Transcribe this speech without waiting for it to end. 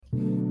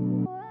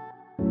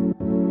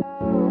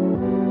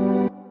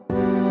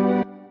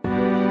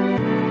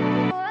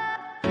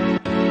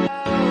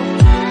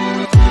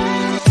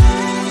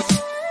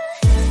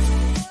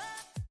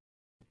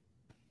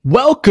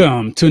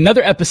Welcome to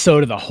another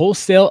episode of the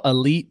Wholesale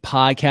Elite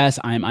Podcast.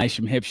 I'm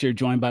Isham Hipshire,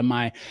 joined by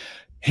my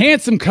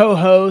handsome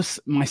co-host,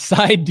 my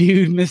side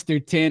dude,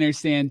 Mr. Tanner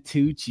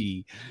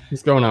Santucci.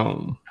 What's going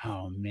on?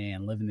 Oh,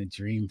 man, living the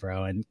dream,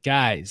 bro. And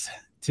guys,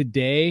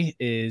 today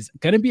is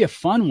going to be a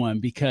fun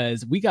one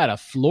because we got a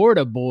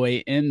Florida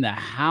boy in the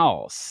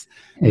house,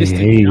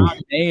 Mr. John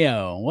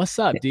Maio. What's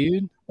up,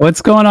 dude?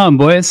 What's going on,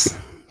 boys?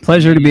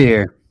 Pleasure to be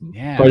here.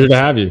 Yeah, pleasure to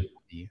have you.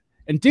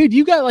 And dude,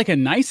 you got like a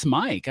nice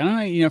mic. I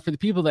don't know, for the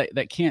people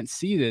that can't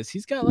see this,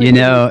 he's got like,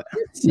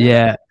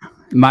 yeah.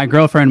 My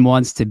girlfriend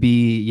wants to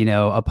be,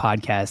 a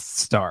podcast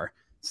star.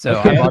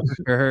 So I bought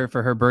it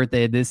for her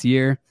birthday this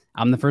year.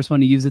 I'm the first one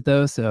to use it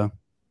though. So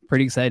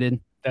pretty excited.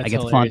 I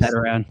get to flaunt that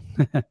around.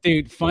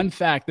 Dude, fun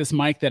fact, this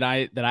mic that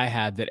I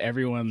had that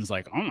everyone's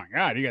like, oh my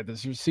God, you got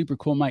this super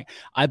cool mic.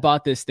 I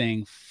bought this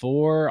thing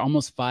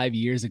almost 5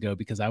 years ago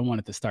because I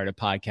wanted to start a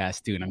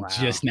podcast too. And I'm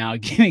just now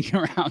getting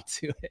around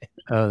to it.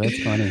 Oh,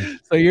 that's funny.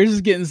 So you're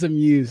just getting some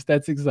use.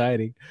 That's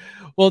exciting.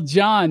 Well,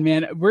 John,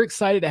 man, we're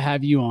excited to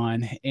have you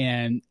on.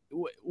 And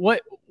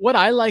what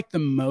I like the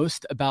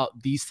most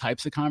about these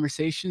types of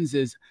conversations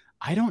is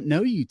I don't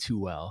know you too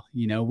well.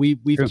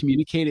 We've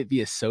communicated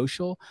via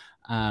social.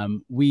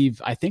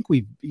 I think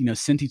we've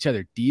sent each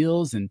other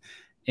deals, and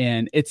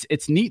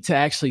it's neat to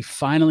actually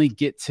finally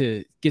get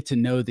to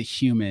know the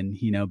human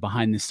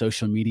behind the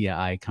social media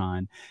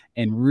icon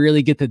and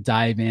really get to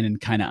dive in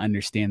and kind of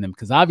understand them,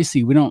 because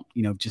obviously we don't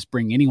just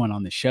bring anyone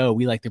on the show.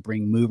 We like to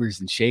bring movers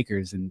and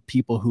shakers and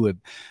people who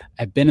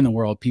have been in the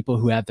world, people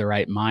who have the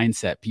right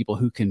mindset, people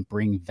who can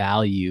bring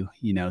value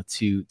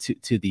to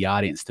the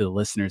audience, to the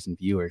listeners and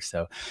viewers.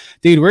 So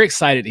dude, we're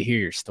excited to hear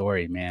your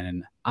story, man.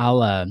 And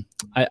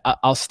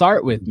I'll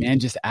start with, man,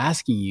 just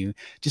asking you,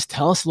 just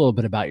tell us a little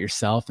bit about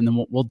yourself, and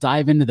then we'll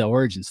dive into the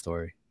origin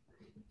story.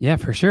 Yeah,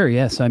 for sure.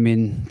 Yeah. So,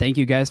 thank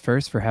you guys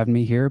first for having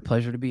me here.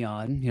 Pleasure to be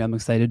on. I'm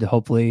excited to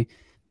hopefully,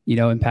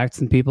 impact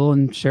some people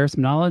and share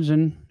some knowledge,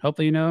 and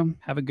hopefully,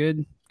 have a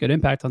good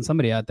impact on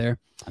somebody out there.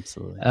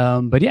 Absolutely.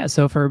 But yeah,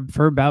 so for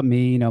about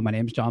me, my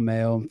name's John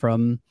Mayo.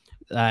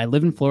 I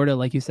live in Florida,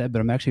 like you said,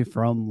 but I'm actually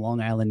from Long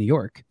Island, New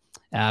York.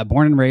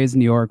 Born and raised in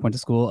New York, went to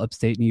school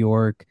upstate New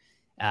York.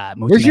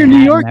 Where's your New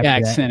York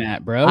accent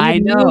at, bro? I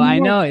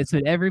know. It's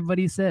what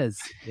everybody says.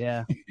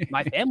 Yeah.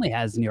 My family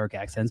has New York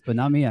accents, but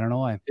not me. I don't know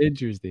why.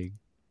 Interesting.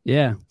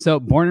 Yeah. So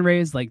born and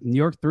raised like New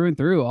York through and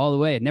through all the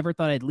way. I never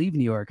thought I'd leave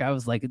New York. I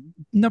was like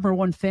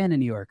 #1 fan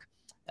in New York.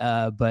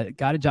 But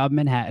got a job in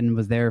Manhattan,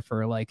 was there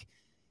for like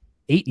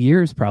 8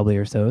 years probably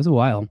or so. It was a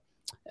while.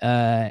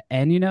 And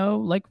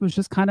was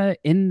just kind of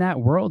in that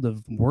world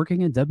of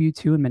working in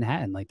W-2 in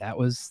Manhattan. Like that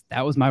was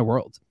my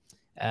world.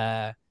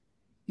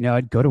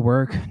 I'd go to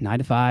work 9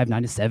 to 5,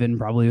 9 to 7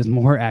 probably was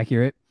more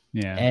accurate.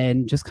 Yeah.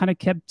 And just kind of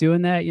kept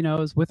doing that. I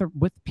was with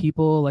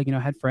people, like,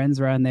 had friends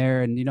around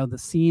there. And, the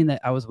scene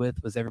that I was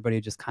with was everybody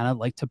just kind of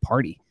liked to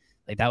party.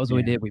 Like that was what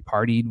we did. We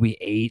partied, we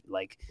ate,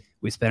 like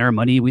we spent our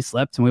money, we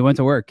slept, and we went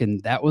to work. And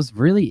that was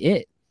really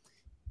it.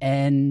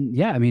 And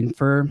yeah,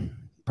 for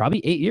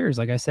probably 8 years,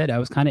 like I said, I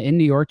was kind of in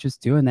New York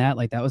just doing that.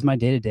 Like that was my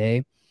day to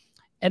day.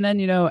 And then,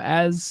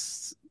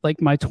 as like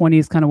my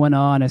 20s kind of went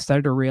on, I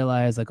started to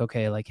realize like,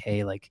 okay, like,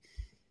 hey, like,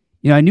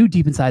 I knew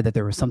deep inside that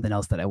there was something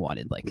else that I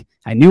wanted. Like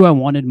I knew I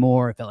wanted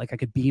more. I felt like I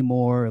could be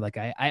more. Like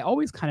I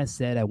always kind of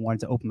said I wanted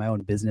to open my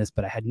own business,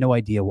 but I had no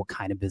idea what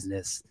kind of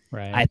business.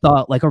 Right. I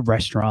thought like a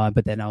restaurant,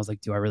 but then I was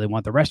like, do I really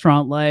want the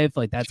restaurant life?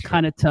 Like that's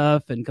kind of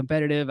tough and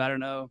competitive. I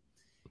don't know.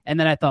 And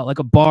then I thought like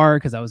a bar,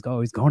 because I was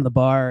always going to the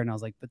bar, and I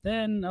was like, but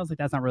then I was like,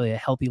 that's not really a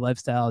healthy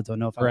lifestyle. I don't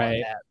know if I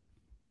want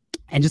that.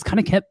 And just kind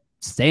of kept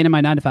staying in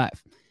my 9 to 5.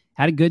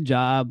 Had a good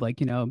job,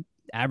 like,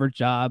 average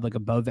job, like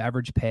above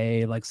average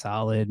pay, like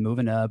solid,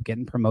 moving up,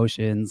 getting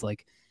promotions.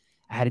 Like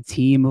I had a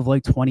team of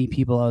like 20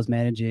 people I was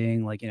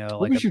managing. Like,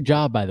 what was your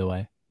job, by the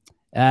way?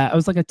 I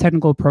was like a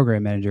technical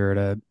program manager at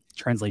a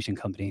translation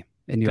company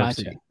in New York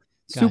City.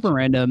 Super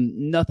random,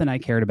 nothing I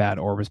cared about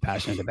or was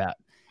passionate about,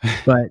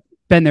 but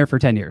been there for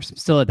 10 years,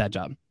 still at that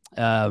job.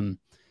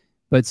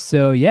 But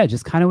so, yeah,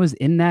 just kind of was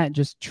in that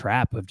just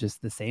trap of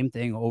just the same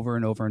thing over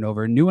and over and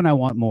over. Knowing I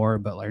want more,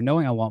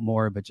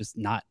 but just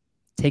not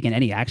taking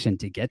any action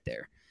to get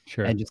there.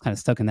 Sure. And just kind of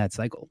stuck in that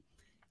cycle.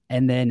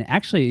 And then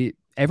actually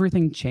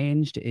everything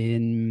changed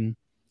in,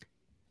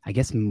 I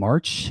guess,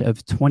 March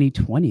of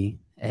 2020.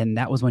 And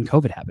that was when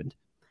COVID happened.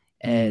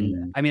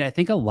 And I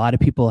think a lot of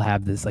people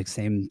have this like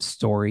same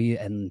story.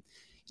 And,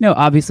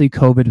 obviously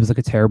COVID was like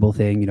a terrible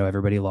thing.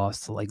 Everybody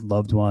lost like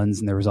loved ones,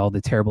 and there was all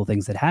the terrible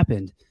things that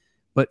happened.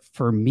 But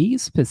for me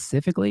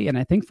specifically, and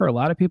I think for a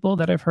lot of people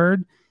that I've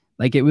heard,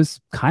 like it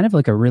was kind of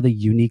like a really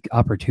unique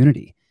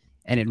opportunity.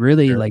 And it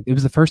really like, it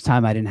was the first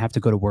time I didn't have to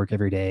go to work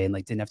every day, and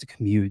like didn't have to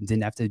commute,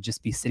 didn't have to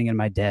just be sitting at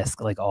my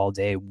desk like all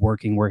day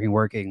working.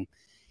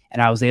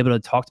 And I was able to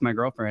talk to my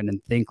girlfriend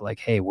and think like,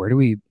 hey, where do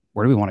we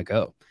want to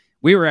go?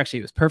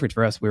 It was perfect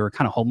for us. We were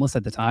kind of homeless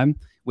at the time.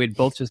 We'd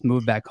both just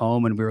moved back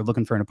home, and we were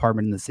looking for an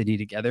apartment in the city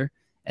together.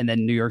 And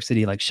then New York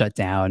City like shut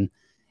down,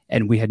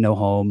 and we had no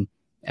home.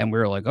 And we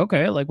were like,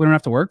 okay, like we don't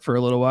have to work for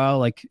a little while,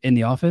 like in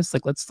the office.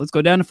 Like let's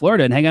go down to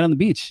Florida and hang out on the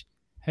beach.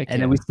 Heck And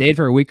yeah. then we stayed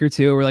for a week or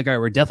two. We're like, all right,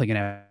 we're definitely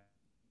gonna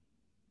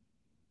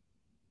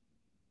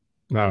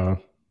No.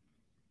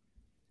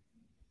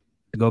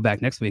 go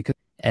back next week.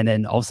 And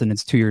then all of a sudden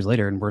it's 2 years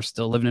later and we're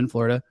still living in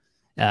Florida.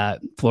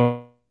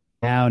 Florida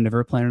now,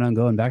 never planning on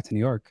going back to New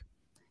York.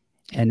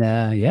 And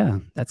yeah,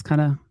 that's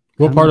kind of.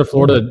 What part of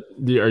Florida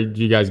do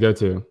you guys go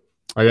to?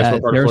 I guess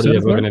what part of Florida are you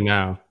guys living in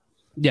now?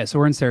 Yeah, so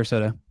we're in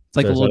Sarasota. It's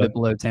like a little bit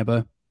below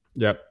Tampa.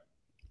 Yep.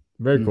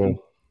 Very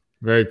cool.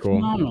 Very cool.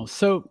 Phenomenal.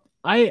 So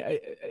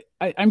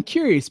I'm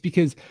curious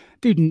because,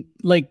 dude,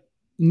 like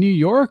New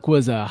York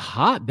was a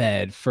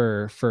hotbed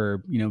for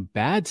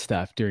bad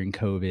stuff during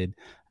COVID.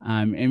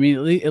 I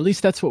mean, at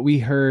least that's what we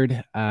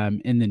heard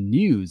in the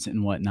news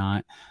and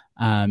whatnot.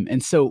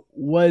 And so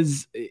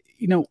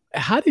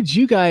how did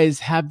you guys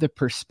have the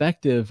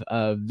perspective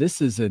of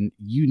this is a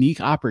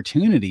unique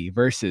opportunity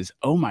versus,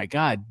 oh my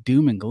God,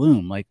 doom and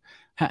gloom? Like,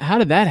 how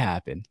did that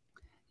happen?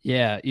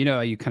 Yeah,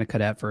 you kind of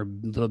cut out for a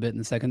little bit in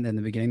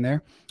the beginning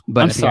there.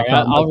 But I'm sorry,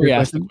 I'll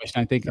re-ask the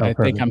question. I think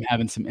I'm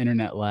having some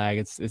internet lag.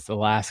 It's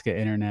Alaska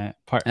internet.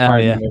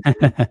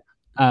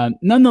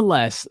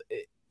 Nonetheless,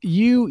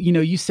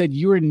 you said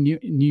you were in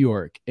New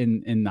York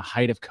in the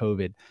height of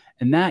COVID,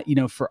 and that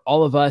for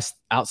all of us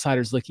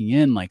outsiders looking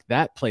in, like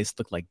that place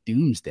looked like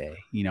doomsday.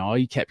 All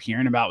you kept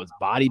hearing about was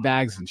body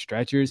bags and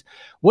stretchers.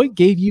 What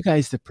gave you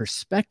guys the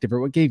perspective,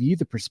 or what gave you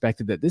the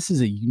perspective that this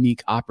is a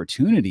unique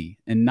opportunity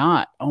and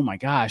not, oh my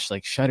gosh,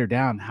 like shut her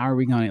down? How are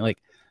we going to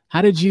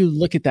how did you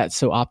look at that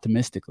so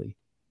optimistically?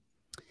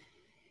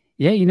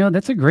 Yeah,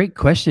 that's a great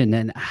question.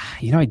 And,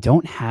 I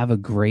don't have a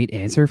great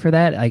answer for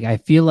that. Like, I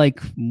feel like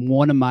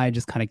one of my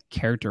just kind of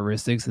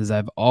characteristics is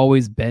I've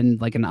always been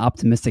like an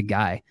optimistic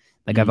guy.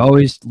 Like I've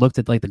always looked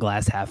at like the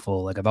glass half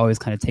full. Like I've always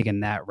kind of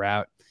taken that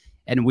route.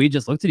 And we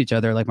just looked at each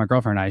other, like my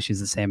girlfriend and I, she's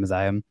the same as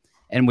I am.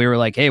 And we were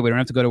like, hey, we don't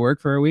have to go to work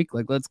for a week.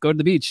 Like, let's go to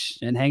the beach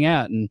and hang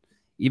out. And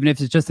even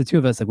if it's just the two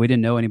of us, like we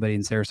didn't know anybody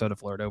in Sarasota,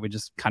 Florida. We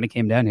just kind of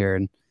came down here.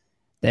 And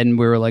then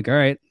we were like, all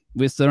right,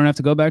 we still don't have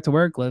to go back to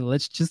work.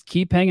 Let's just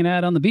keep hanging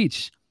out on the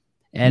beach.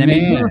 And I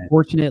mean, we were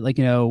fortunate, like,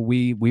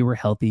 we were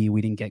healthy.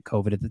 We didn't get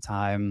COVID at the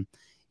time.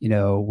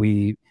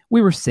 We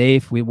were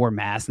safe. We wore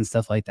masks and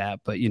stuff like that.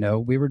 But,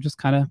 we were just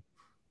kind of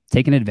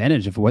taking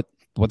advantage of what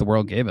the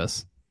world gave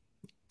us.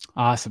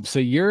 Awesome. So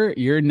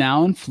you're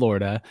now in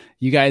Florida.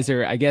 You guys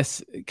are, I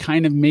guess,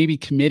 kind of maybe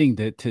committing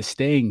to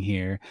staying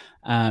here.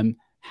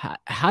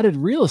 How did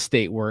real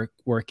estate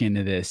work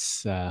into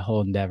this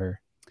whole endeavor?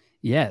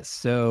 Yes.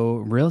 So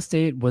real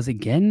estate was,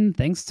 again,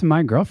 thanks to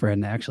my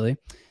girlfriend, actually.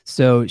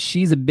 So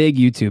she's a big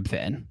YouTube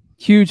fan,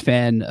 huge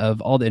fan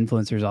of all the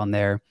influencers on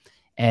there.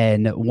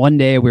 And one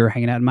day we were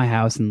hanging out in my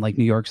house in like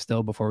New York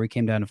still before we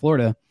came down to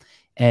Florida.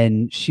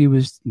 And she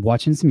was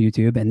watching some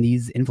YouTube, and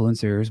these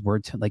influencers were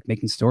like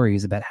making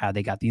stories about how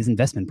they got these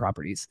investment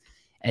properties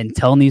and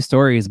telling these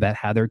stories about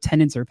how their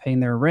tenants are paying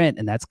their rent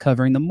and that's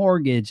covering the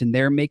mortgage and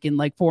they're making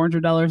like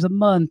 $400 a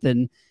month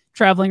and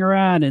traveling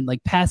around and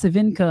like passive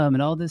income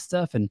and all this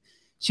stuff. And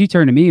she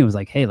turned to me and was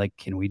like, hey, like,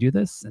 can we do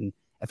this? And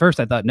at first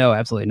I thought, no,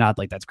 absolutely not.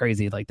 Like, that's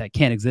crazy. Like, that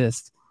can't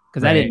exist.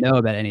 Because I didn't know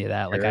about any of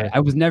that. Like, I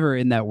was never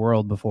in that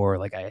world before.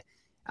 Like,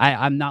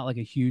 I'm not like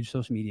a huge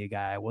social media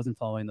guy. I wasn't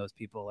following those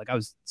people. Like, I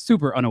was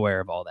super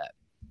unaware of all that.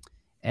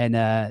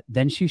 And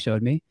then she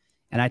showed me,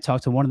 and I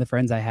talked to one of the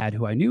friends I had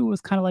who I knew was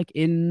kind of like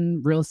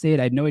in real estate.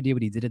 I had no idea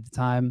what he did at the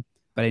time,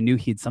 but I knew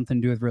he had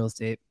something to do with real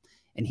estate.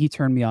 And he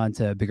turned me on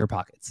to Bigger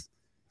Pockets.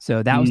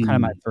 So that was kind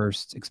of my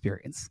first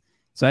experience.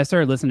 So I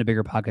started listening to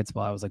Bigger Pockets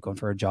while I was like going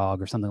for a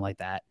jog or something like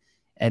that.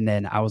 And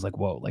then I was like,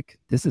 whoa, like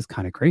this is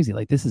kind of crazy.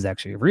 Like this is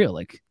actually real.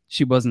 Like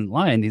she wasn't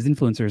lying. These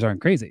influencers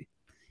aren't crazy.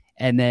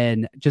 And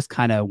then just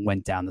kind of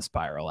went down the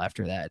spiral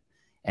after that.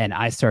 And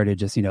I started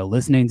just,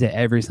 listening to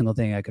every single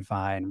thing I could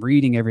find,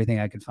 reading everything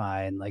I could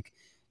find, like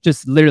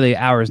just literally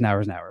hours and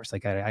hours and hours.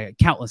 Like I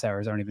countless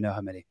hours. I don't even know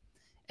how many.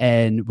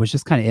 And was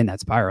just kind of in that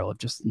spiral of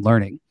just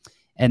learning.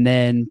 And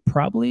then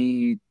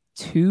probably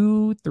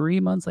 2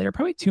 months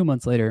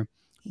later,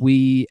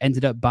 we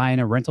ended up buying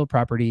a rental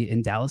property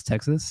in Dallas,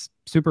 Texas.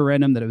 Super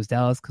random that it was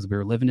Dallas because we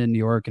were living in New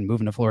York and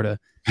moving to Florida.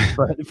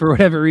 But for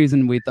whatever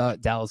reason, we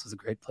thought Dallas was a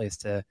great place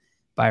to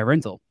buy a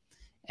rental.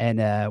 And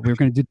we were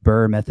going to do the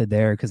Burr method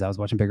there because I was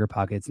watching Bigger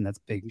Pockets, and that's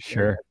big,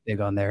 big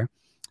on there.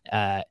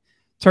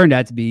 Turned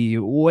out to be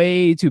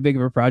way too big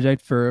of a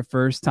project for a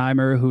first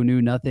timer who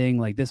knew nothing.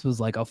 Like this was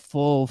like a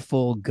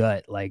full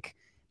gut. Like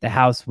the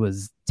house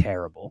was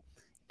terrible.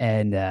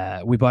 And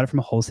we bought it from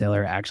a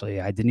wholesaler, actually.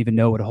 I didn't even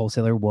know what a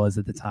wholesaler was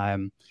at the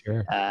time.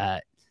 Sure.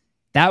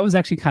 That was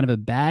actually kind of a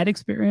bad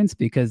experience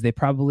because they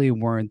probably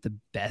weren't the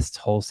best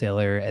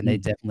wholesaler, and they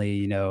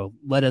definitely,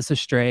 led us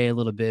astray a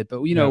little bit.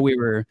 But,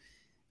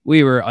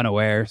 we were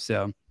unaware.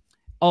 So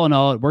all in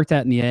all, it worked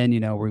out in the end.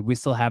 We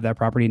still have that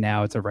property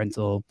now. It's a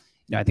rental.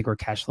 I think we're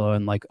cash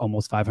flowing like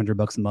almost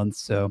 $500 a month.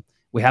 So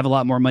we have a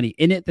lot more money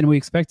in it than we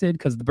expected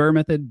because of the Burr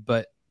method.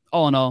 But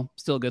all in all,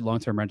 still a good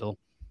long-term rental.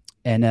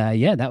 And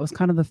that was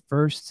kind of the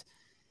first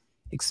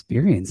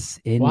experience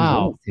in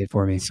real estate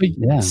for me. So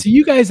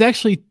you guys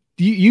actually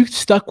you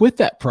stuck with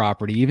that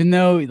property, even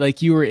though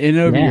like you were in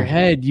over your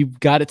head, you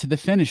got it to the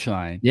finish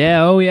line.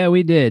 Yeah. Oh yeah,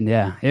 we did.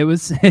 Yeah. It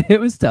was, it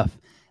was tough.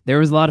 There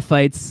was a lot of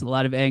fights, a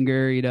lot of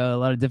anger, a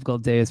lot of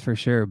difficult days for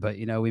sure. But,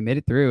 we made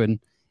it through. And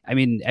I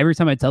mean, every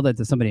time I tell that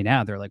to somebody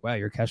now, they're like, wow,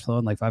 you're cash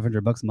flowing like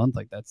 $500 a month.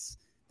 Like that's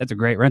a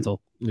great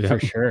rental. Yeah. For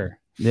sure.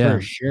 Yeah.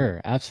 For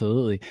sure.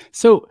 Absolutely.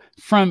 So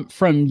from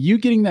you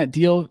getting that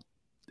deal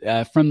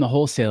from the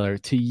wholesaler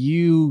to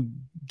you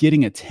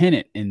getting a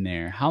tenant in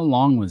there, how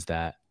long was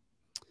that?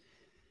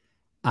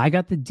 I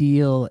got the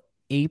deal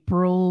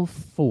April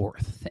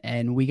 4th,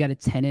 and we got a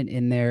tenant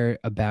in there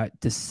about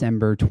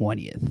December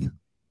 20th.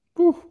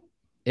 Whew.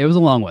 It was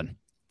a long one.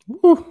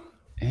 Whew.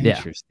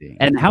 Interesting.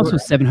 Yeah. And the house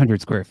was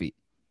 700 square feet.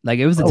 Like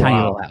it was a tiny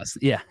little house.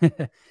 Yeah.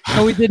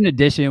 So we did an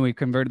addition. We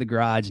converted the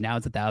garage. Now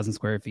it's 1,000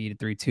 square feet at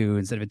 3.2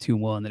 instead of a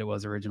 2.1 that it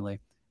was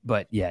originally.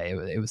 But yeah,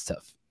 it was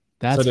tough.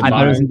 I thought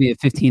it was going to be a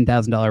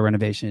 $15,000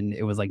 renovation.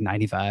 It was like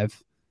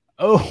 95.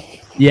 Oh,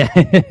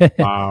 yeah.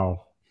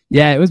 Wow.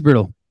 Yeah, it was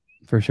brutal.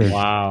 For sure.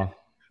 Wow.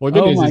 Well,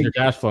 good news is you're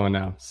cash flowing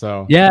now.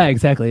 So yeah,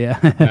 exactly.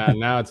 Yeah.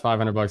 Now it's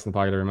 $500 in the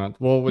pocket every month.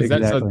 Well, was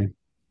that so?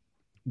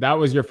 That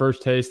was your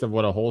first taste of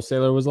what a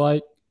wholesaler was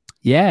like?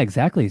 Yeah,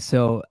 exactly.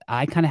 So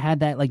I kind of had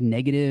that like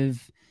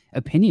negative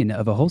opinion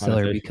of a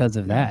wholesaler because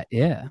of that.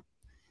 Yeah.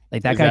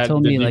 Like that guy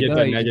told me like,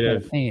 oh, you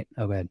negative paint.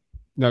 Oh, go ahead.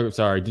 No,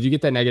 sorry. Did you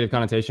get that negative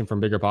connotation from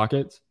Bigger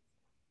Pockets?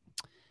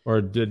 Or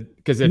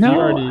because if you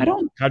already,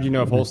 how do you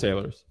know of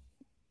wholesalers?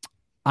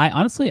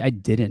 I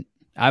didn't.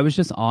 I was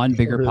just on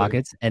Bigger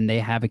Pockets, and they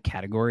have a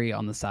category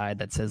on the side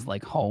that says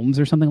like homes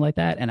or something like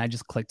that. And I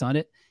just clicked on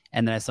it,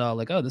 and then I saw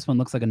like, oh, this one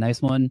looks like a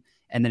nice one.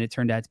 And then it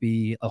turned out to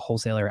be a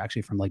wholesaler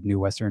actually from like New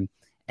Western.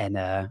 And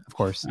of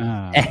course,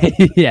 yeah,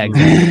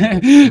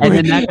 exactly. And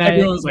then that guy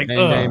was like,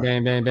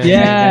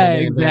 yeah,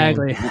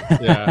 exactly.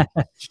 Yeah,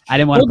 I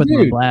didn't want to put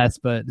them on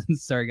blast, but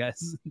sorry,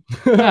 guys.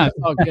 It's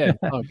all good.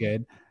 All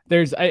good.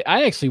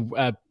 I actually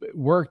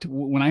worked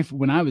when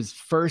I was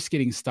first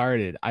getting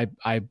started. I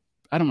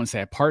don't want to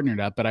say I partnered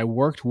up, but I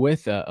worked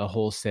with a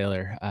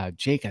wholesaler,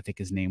 Jake, I think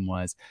his name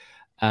was,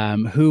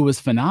 who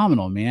was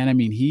phenomenal, man. I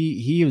mean,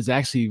 he was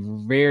actually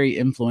very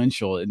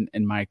influential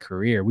in my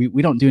career.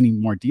 We don't do any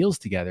more deals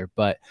together,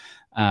 but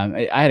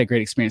I had a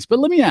great experience. But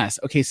let me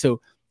ask, okay,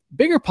 so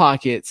Bigger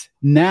Pockets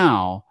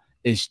now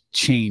is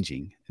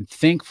changing. And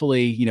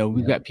thankfully,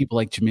 we've got people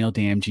like Jamil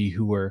Damji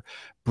who are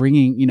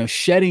bringing,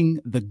 shedding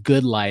the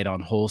good light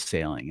on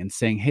wholesaling and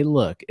saying, hey,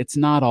 look, it's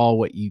not all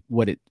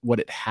what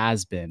it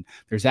has been.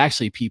 There's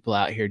actually people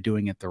out here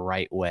doing it the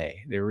right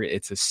way.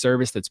 It's a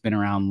service that's been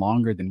around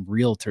longer than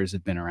realtors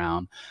have been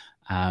around.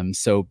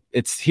 So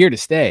it's here to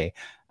stay.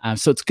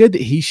 So it's good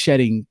that he's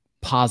shedding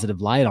positive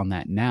light on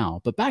that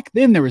now, but back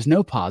then there was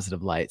no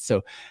positive light.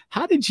 So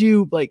how did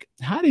you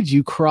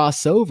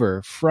cross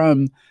over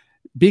from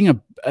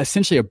being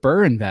essentially a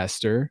burr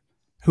investor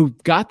who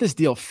got this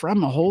deal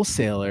from a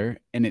wholesaler,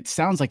 and it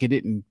sounds like it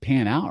didn't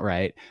pan out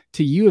right,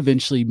 to you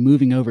eventually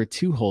moving over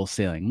to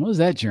wholesaling? What was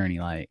that journey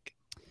like?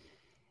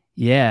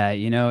 Yeah,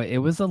 it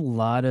was a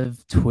lot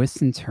of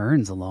twists and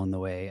turns along the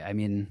way. I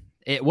mean,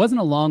 it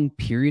wasn't a long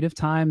period of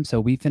time. So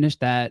we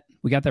finished that.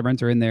 We got that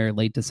renter in there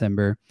late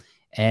December.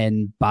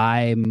 And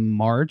by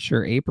March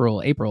or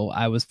April,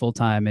 I was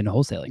full-time in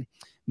wholesaling.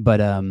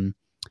 But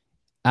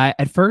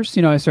at first,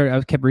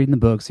 I kept reading the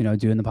books,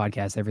 doing the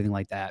podcast, everything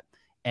like that.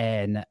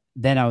 And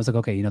then I was like,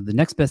 okay, the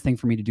next best thing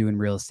for me to do in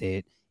real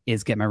estate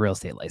is get my real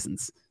estate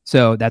license.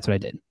 So that's what I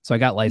did. So I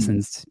got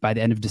licensed by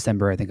the end of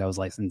December. I think I was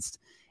licensed.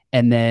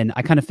 And then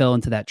I kind of fell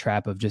into that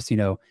trap of just,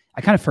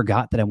 I kind of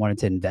forgot that I wanted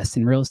to invest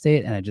in real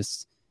estate. And I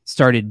just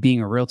started being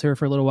a realtor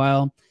for a little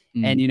while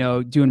and,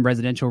 doing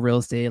residential real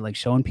estate, like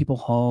showing people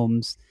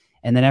homes.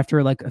 And then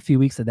after like a few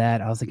weeks of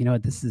that, I was like, you know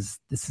what, this is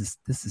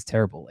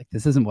terrible. Like,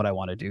 this isn't what I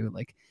want to do.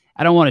 Like,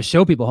 I don't want to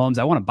show people homes.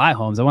 I want to buy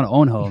homes. I want to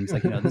own homes.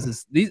 Like,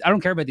 I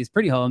don't care about these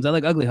pretty homes. I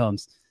like ugly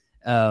homes.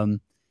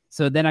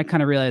 So then I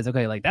kind of realized,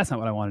 okay, like that's not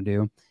what I want to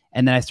do.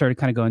 And then I started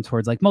kind of going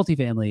towards like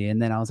multifamily.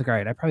 And then I was like, all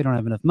right, I probably don't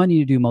have enough money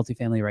to do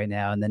multifamily right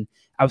now. And then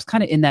I was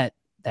kind of in that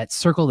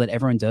circle that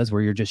everyone does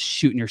where you're just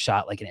shooting your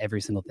shot like in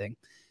every single thing.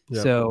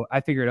 Yep. So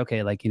I figured,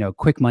 okay, like,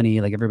 quick money,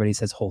 like everybody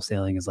says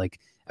wholesaling is like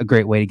a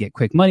great way to get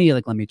quick money.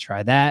 Like, let me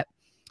try that.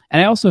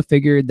 And I also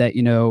figured that,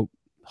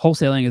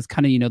 wholesaling is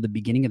kind of, the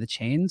beginning of the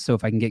chain. So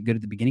if I can get good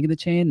at the beginning of the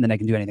chain, then I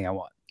can do anything I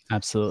want.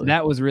 Absolutely. So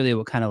that was really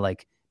what kind of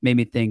like made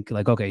me think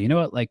like, okay, you know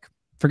what, like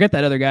forget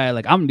that other guy.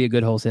 Like, I'm gonna be a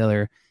good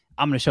wholesaler.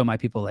 I'm gonna show my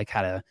people like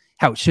how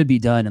it should be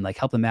done and like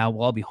help them out.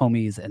 We'll all be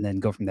homies and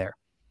then go from there.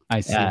 I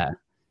see.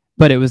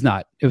 But it was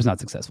not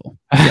successful.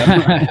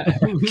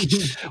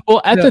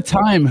 Well, at the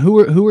time,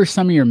 who were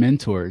some of your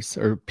mentors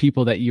or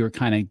people that you were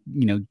kind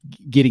of,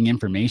 getting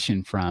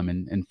information from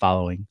and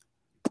following?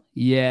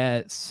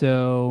 Yeah.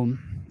 So,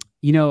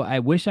 I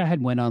wish I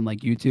had went on like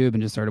YouTube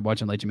and just started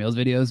watching like Jamil's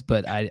videos,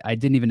 but I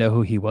didn't even know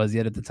who he was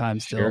yet at the time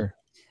still.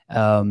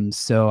 Sure.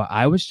 So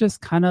I was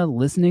just kind of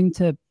listening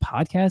to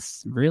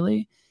podcasts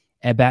really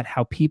about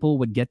how people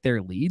would get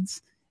their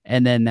leads.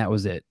 And then that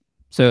was it.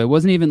 So it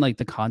wasn't even like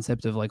the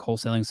concept of like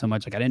wholesaling so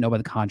much. Like I didn't know about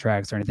the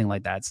contracts or anything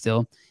like that.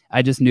 Still,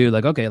 I just knew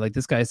like, okay, like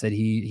this guy said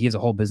he has a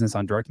whole business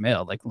on direct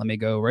mail. Like, let me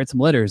go write some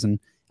letters and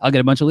I'll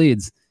get a bunch of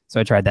leads. So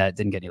I tried that,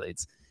 didn't get any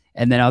leads.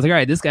 And then I was like, all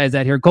right, this guy's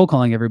out here cold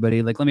calling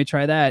everybody. Like, let me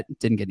try that.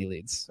 Didn't get any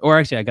leads. Or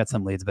actually, I got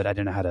some leads, but I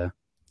didn't know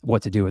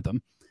what to do with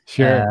them.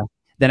 Sure.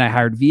 Then I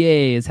hired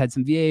VAs, had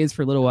some VAs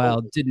for a little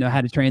while. Didn't know how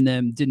to train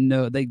them. Didn't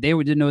know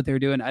didn't know what they were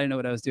doing. I didn't know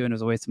what I was doing. It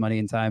was a waste of money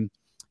and time.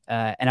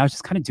 And I was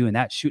just kind of doing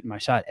that, shooting my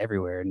shot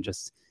everywhere, and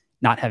just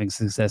not having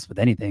success with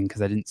anything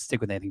because I didn't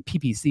stick with anything.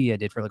 PPC I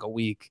did for like a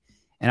week,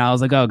 and I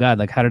was like, oh God,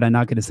 like how did I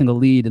not get a single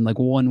lead in like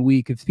 1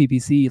 week of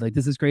PPC? Like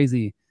this is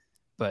crazy.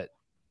 But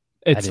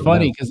it's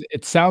funny because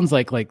it sounds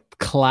like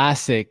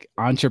classic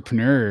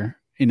entrepreneur,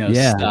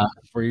 stuff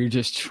where you're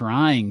just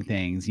trying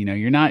things.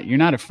 You're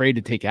not afraid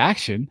to take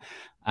action.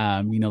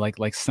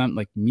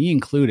 Like me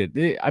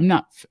included. I'm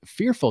not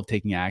fearful of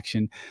taking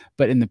action,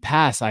 but in the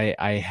past,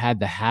 I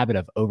had the habit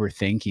of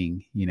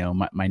overthinking,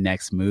 my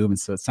next move. And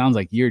so it sounds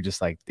like you're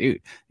just like,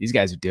 dude, these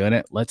guys are doing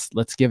it.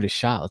 Let's give it a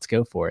shot. Let's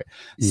go for it.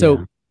 Yeah.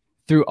 So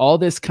through all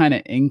this kind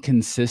of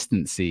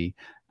inconsistency,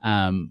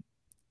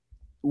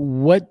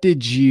 what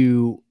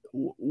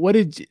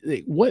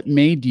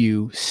made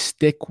you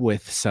stick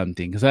with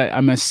something? Because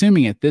I'm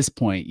assuming at this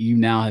point you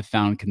now have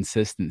found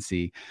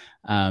consistency.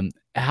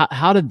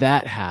 How did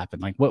that happen?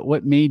 Like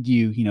what made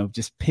you,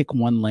 just pick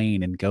one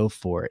lane and go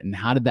for it? And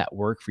how did that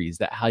work for you? Is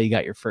that how you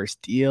got your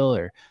first deal?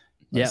 Or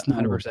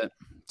 100%.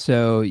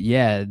 So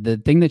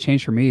the thing that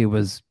changed for me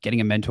was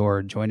getting a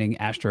mentor, joining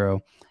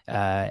Astro,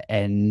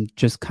 and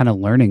just kind of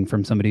learning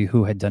from somebody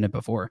who had done it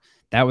before.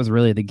 That was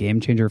really the game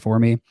changer for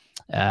me.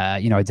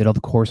 I did all the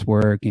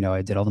coursework,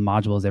 I did all the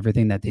modules,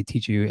 everything that they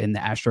teach you in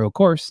the Astro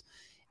course.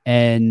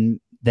 And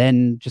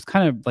then just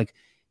kind of like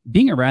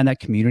being around that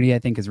community, I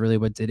think is really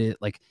what did it.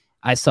 Like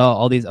I saw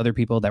all these other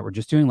people that were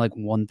just doing like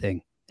one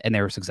thing and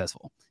they were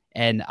successful.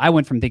 And I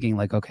went from thinking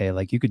like, okay,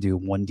 like you could do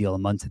 1 deal a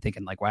month to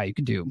thinking like, wow, you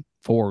could do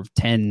 4,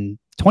 10,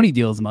 20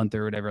 deals a month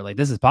or whatever. Like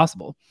this is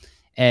possible.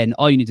 And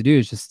all you need to do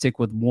is just stick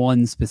with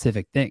one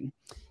specific thing.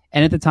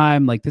 And at the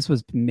time, like this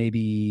was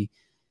maybe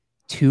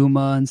 2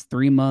 months,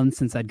 3 months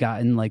since I'd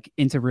gotten like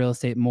into real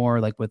estate more,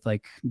 like with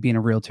like being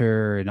a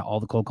realtor and all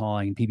the cold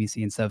calling and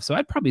PPC and stuff. So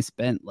I'd probably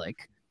spent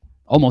like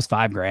almost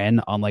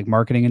 $5,000 on like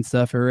marketing and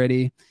stuff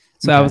already.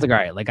 So I was like, all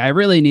right, like I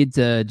really need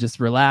to just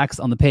relax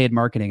on the paid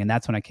marketing. And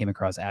that's when I came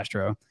across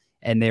Astro,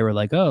 and they were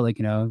like, oh, like,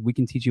 we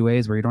can teach you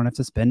ways where you don't have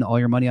to spend all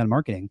your money on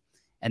marketing.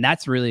 And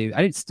that's really,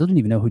 still didn't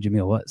even know who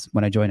Jamil was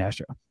when I joined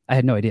Astro. I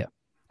had no idea.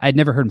 I had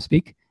never heard him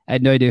speak. I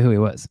had no idea who he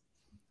was.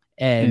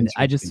 And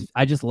I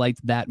just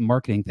liked that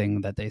marketing thing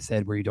that they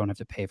said where you don't have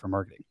to pay for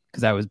marketing,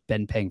 because I was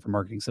been paying for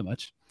marketing so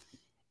much.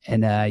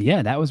 And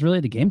that was really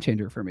the game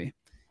changer for me.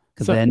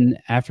 Because then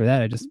after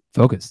that, I just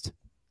focused.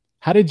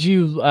 How did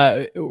you,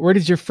 where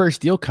did your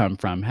first deal come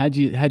from? How'd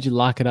you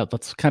lock it up?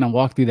 Let's kind of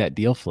walk through that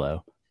deal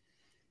flow.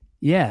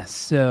 Yeah.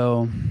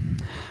 So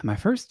my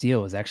first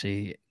deal was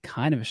actually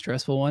kind of a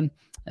stressful one.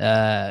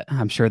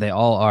 I'm sure they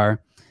all are,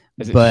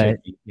 but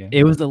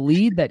it was a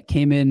lead that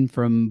came in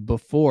from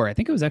before. I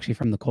think it was actually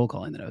from the cold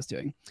calling that I was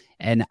doing.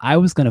 And I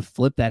was going to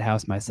flip that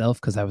house myself,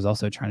 because I was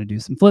also trying to do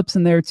some flips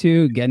in there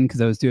too, again,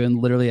 because I was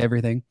doing literally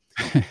everything.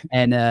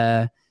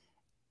 And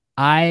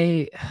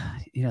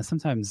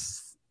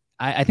sometimes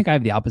I think I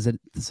have the opposite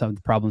of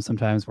the problem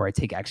sometimes, where I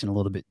take action a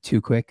little bit too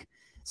quick.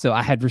 So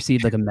I had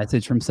received like a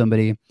message from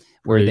somebody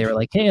where they were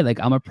like, hey, like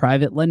I'm a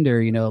private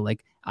lender,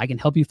 like I can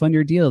help you fund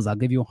your deals. I'll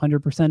give you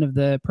 100% of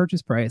the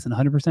purchase price and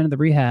 100% of the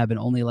rehab and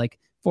only like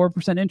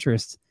 4%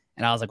 interest.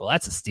 And I was like, well,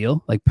 that's a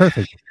steal. Like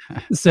perfect.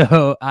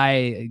 So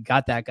I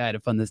got that guy to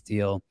fund this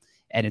deal,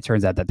 and it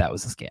turns out that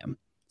was a scam.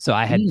 So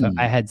I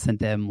had sent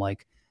them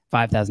like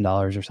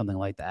 $5,000 or something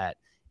like that,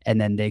 and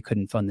then they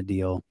couldn't fund the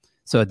deal.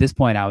 So at this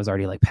point, I was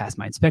already like past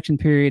my inspection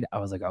period. I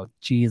was like, oh,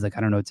 geez, like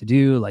I don't know what to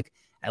do. Like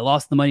I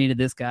lost the money to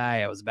this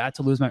guy. I was about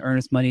to lose my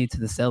earnest money to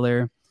the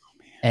seller.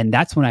 And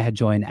that's when I had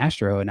joined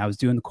Astro, and I was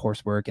doing the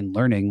coursework and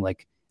learning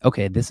like,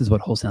 okay, this is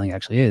what wholesaling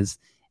actually is.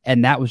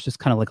 And that was just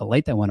kind of like a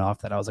light that went off,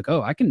 that I was like,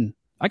 oh, I can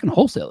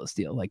wholesale this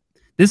deal. Like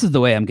this is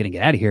the way I'm going to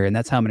get out of here. And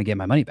that's how I'm going to get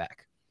my money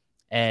back.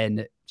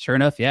 And sure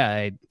enough,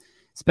 I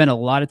spent a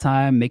lot of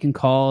time making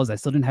calls. I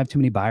still didn't have too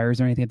many buyers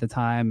or anything at the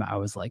time. I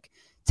was like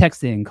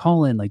texting,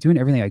 calling, like doing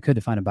everything I could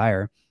to find a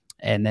buyer.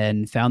 And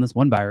then found this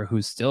one buyer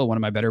who's still one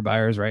of my better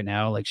buyers right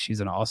now. Like she's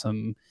an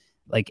awesome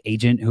like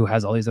agent who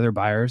has all these other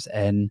buyers.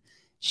 And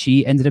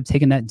she ended up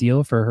taking that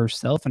deal for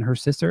herself and her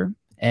sister.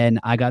 And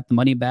I got the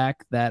money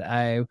back that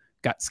I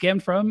got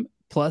scammed from,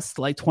 plus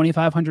like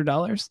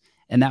 $2,500.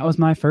 And that was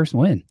my first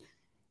win.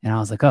 And I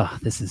was like, oh,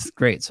 this is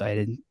great. So I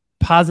did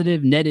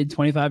positive netted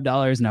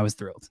 $25, and I was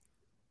thrilled.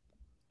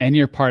 And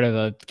you're part of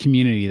a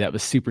community that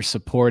was super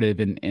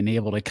supportive and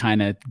able to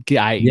kind of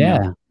guide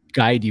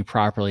you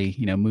properly,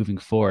 moving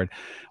forward.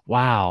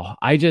 Wow.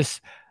 I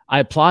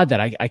applaud that.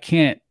 I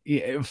can't,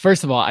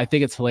 first of all, I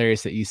think it's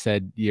hilarious that you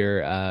said you're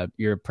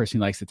a person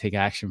who likes to take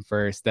action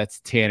first. That's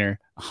Tanner,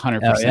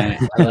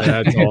 100%.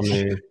 That's all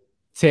me.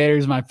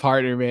 Tanner's my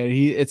partner, man.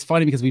 It's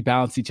funny because we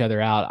balance each other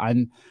out.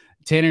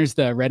 Tanner's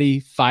the ready,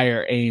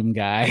 fire, aim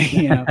guy,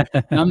 you know,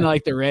 and I'm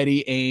like the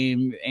ready,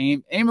 aim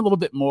a little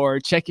bit more,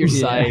 check your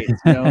sights,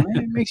 you know,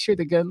 make sure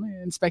the gun,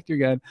 inspect your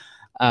gun.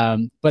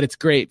 But it's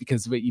great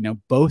because, you know,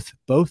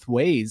 both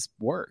ways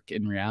work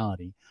in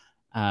reality.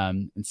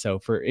 And so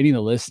for any of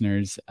the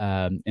listeners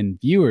and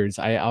viewers,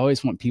 I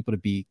always want people to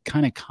be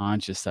kind of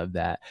conscious of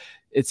that.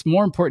 It's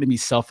more important to be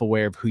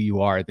self-aware of who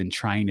you are than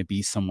trying to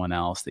be someone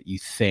else that you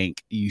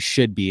think you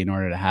should be in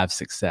order to have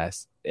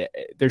success.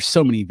 There's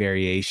so many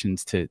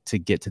variations to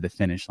get to the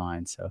finish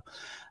line. So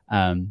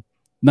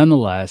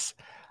nonetheless,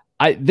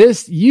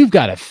 you've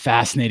got a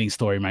fascinating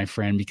story, my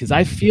friend, because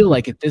I feel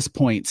like at this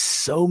point,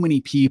 so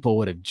many people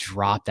would have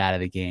dropped out of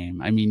the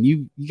game. I mean,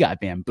 you got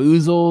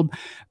bamboozled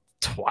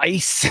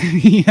twice,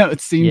 you know,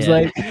 it seems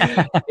like,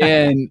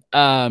 and,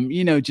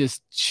 you know,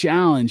 just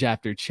challenge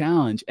after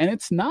challenge. And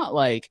it's not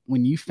like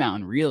when you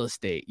found real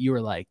estate, you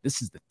were like,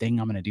 this is the thing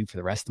I'm going to do for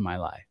the rest of my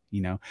life.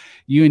 You know,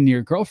 you and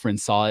your girlfriend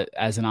saw it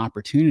as an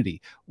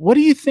opportunity. What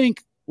do you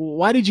think?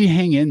 Why did you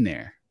hang in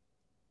there?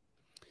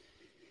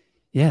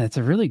 Yeah, that's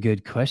a really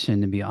good question,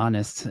 to be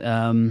honest. You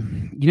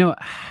know,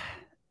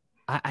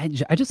 I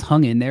just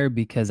hung in there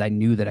because I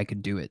knew that I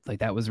could do it. Like,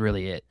 that was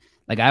really it.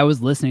 Like, I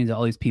was listening to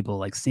all these people,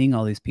 like seeing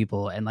all these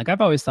people. And like, I've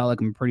always thought like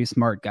I'm a pretty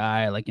smart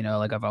guy. Like, you know,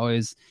 like I've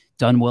always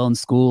done well in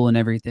school and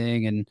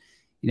everything, and,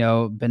 you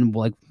know, been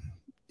like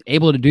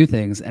able to do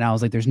things. And I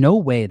was like, there's no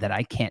way that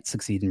I can't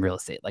succeed in real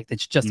estate. Like,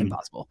 it's just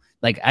impossible.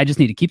 Like, I just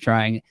need to keep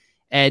trying.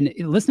 And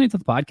listening to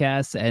the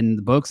podcasts and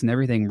the books and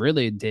everything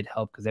really did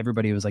help, because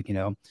everybody was like, you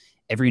know,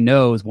 every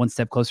no is one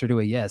step closer to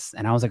a yes.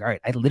 And I was like, all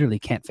right, I literally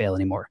can't fail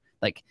anymore.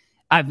 Like,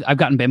 I've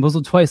gotten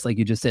bamboozled twice, like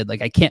you just said.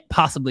 Like, I can't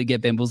possibly get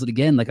bamboozled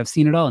again. Like, I've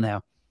seen it all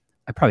now.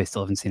 I probably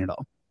still haven't seen it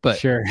all, but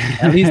sure.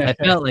 At least I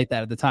felt like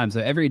that at the time.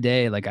 So every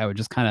day, like, I would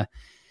just kind of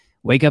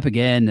wake up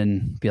again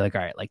and be like,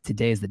 all right, like,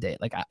 today is the day.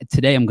 Like,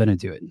 today I'm going to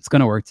do it. It's going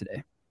to work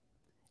today.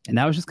 And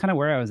that was just kind of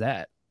where I was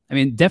at. I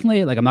mean,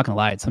 definitely, like, I'm not going to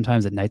lie.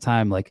 Sometimes at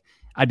nighttime, like,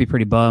 I'd be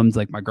pretty bummed.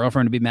 Like, my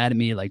girlfriend would be mad at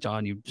me. Like,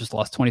 John, you just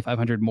lost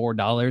 $2,500 more.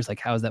 Like,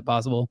 how is that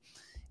possible?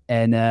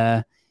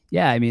 And,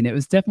 yeah, I mean, it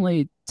was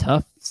definitely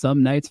tough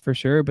some nights for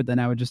sure, but then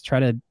I would just try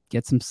to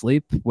get some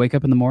sleep, wake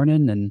up in the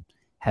morning and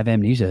have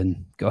amnesia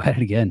and go at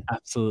it again.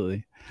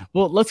 Absolutely.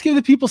 Well, let's give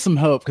the people some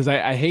hope, because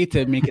I hate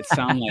to make it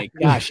sound like,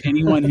 gosh,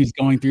 anyone who's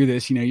going through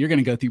this, you know, you're going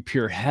to go through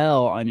pure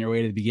hell on your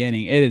way to the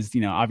beginning. It is,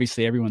 you know,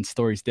 obviously everyone's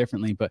story is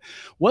differently, but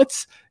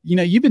you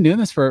know, you've been doing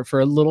this for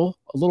a little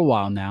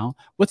while now.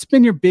 What's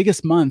been your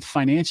biggest month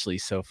financially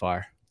so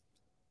far?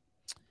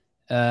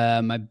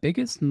 My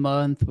biggest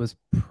month was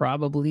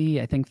probably,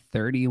 I think,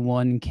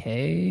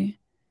 $31K.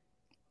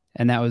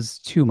 And that was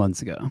 2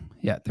 months ago.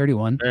 Yeah,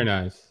 31. Very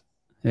nice.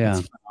 Yeah.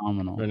 That's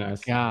phenomenal. Very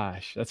nice.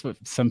 Gosh, that's what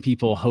some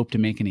people hope to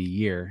make in a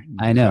year.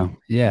 I know.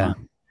 Yeah.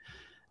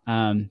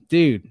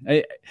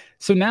 Dude.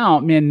 So now,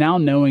 man, now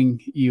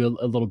knowing you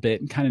a little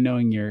bit and kind of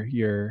knowing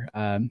your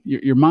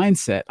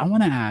mindset, I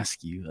want to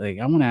ask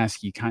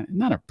you kind of,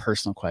 not a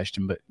personal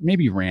question, but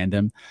maybe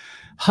random.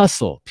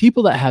 Hustle.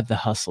 People that have the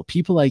hustle,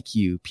 people like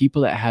you,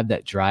 people that have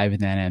that drive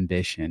and that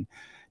ambition.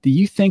 Do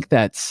you think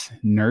that's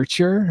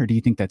nurture, or do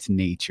you think that's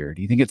nature?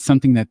 Do you think it's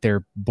something that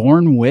they're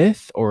born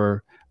with,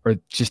 or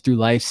just through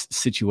life's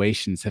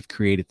situations have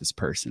created this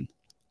person?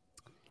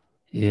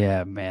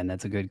 Yeah, man,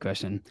 that's a good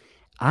question.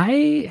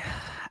 I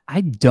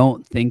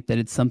don't think that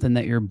it's something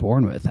that you're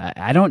born with.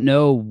 I don't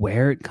know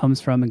where it comes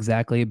from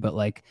exactly, but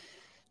like,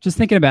 just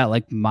thinking about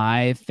like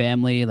my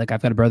family, like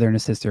I've got a brother and a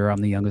sister.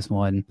 I'm the youngest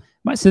one.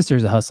 My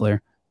sister's a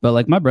hustler, but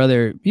like my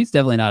brother, he's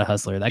definitely not a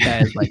hustler. That guy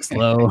is like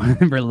slow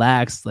and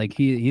relaxed. Like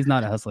he's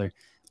not a hustler.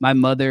 My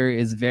mother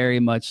is very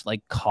much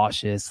like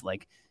cautious.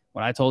 Like,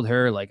 when I told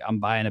her, like, I'm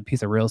buying a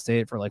piece of real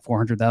estate for like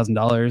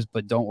 $400,000,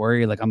 but don't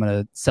worry, like, I'm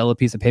going to sell a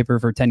piece of paper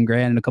for 10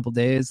 grand in a couple of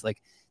days.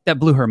 Like, that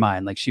blew her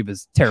mind. Like, she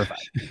was terrified.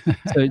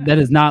 So that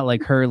is not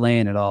like her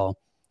lane at all.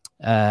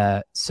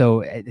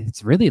 So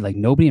it's really like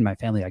nobody in my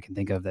family I can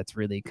think of that's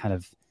really kind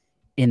of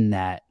in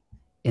that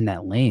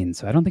lane.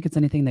 So I don't think it's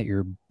anything that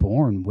you're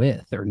born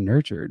with or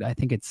nurtured. I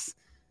think it's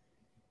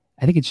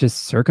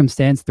just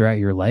circumstance throughout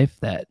your life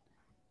that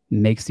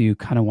makes you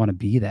kind of want to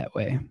be that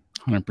way.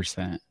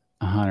 100%.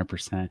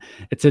 100%.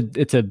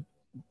 It's a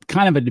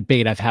kind of a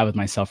debate I've had with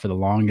myself for the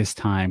longest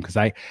time, because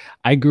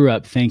I grew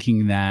up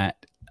thinking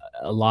that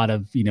a lot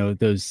of, you know,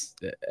 those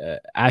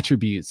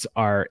attributes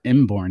are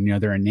inborn, you know,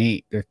 they're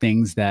innate. They're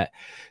things that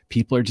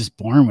people are just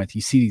born with.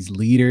 You see these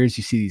leaders,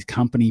 you see these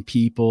company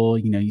people,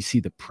 you know, you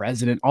see the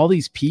president, all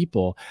these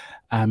people.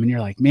 And you're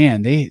like,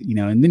 man, they, you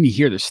know, and then you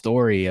hear the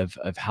story of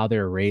how they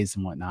were raised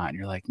and whatnot. And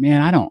you're like,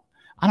 man, I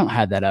don't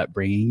have that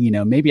upbringing. You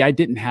know, maybe I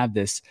didn't have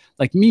this,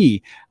 like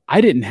me, I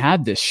didn't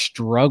have this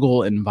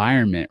struggle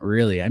environment,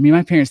 really. I mean,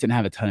 my parents didn't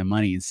have a ton of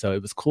money. And so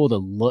it was cool to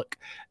look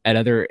at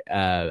other,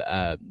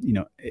 you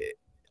know,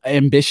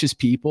 ambitious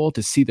people,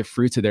 to see the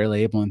fruits of their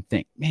labor and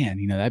think, man,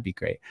 you know, that'd be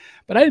great.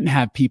 But I didn't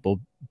have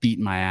people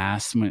beating my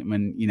ass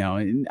when you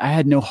know, I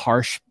had no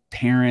harsh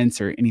parents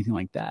or anything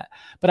like that.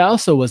 But I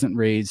also wasn't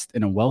raised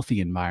in a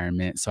wealthy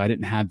environment, so I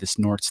didn't have this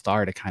North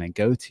Star to kind of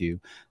go to.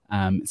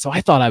 So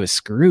I thought I was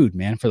screwed,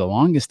 man, for the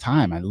longest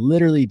time. I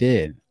literally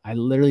did. I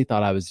literally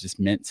thought I was just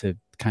meant to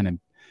kind of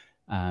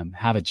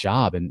have a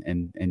job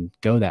and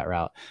go that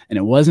route. And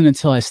it wasn't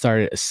until I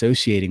started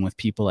associating with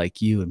people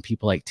like you and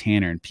people like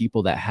Tanner and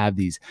people that have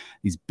these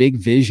big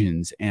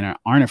visions and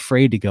aren't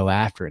afraid to go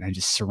after it. And I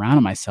just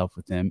surrounded myself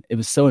with them. It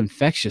was so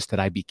infectious that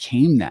I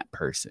became that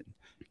person,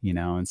 you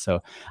know? And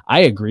so I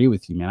agree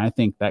with you, man. I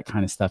think that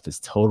kind of stuff is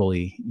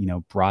totally, you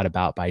know, brought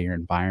about by your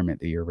environment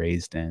that you're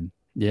raised in.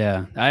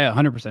 Yeah, I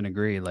 100%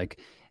 agree.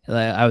 Like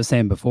I was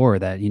saying before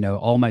that, you know,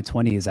 all my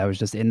 20s, I was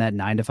just in that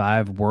 9 to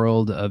 5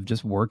 world of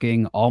just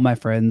working. All my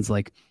friends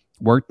like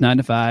worked 9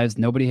 to 5s.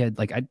 Nobody had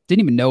like, I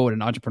didn't even know what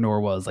an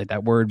entrepreneur was. Like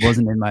that word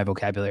wasn't in my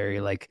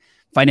vocabulary. Like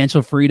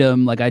financial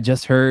freedom, like I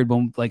just heard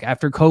when like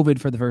after COVID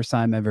for the first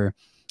time ever.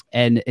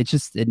 And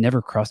it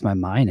never crossed my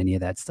mind, any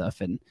of that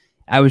stuff. And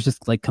I was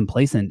just like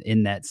complacent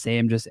in that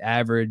same just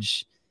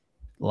average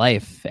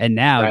life. And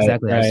now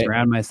exactly I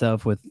surround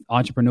myself with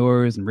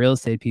entrepreneurs and real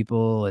estate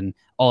people, and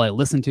all I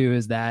listen to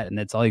is that, and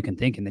that's all you can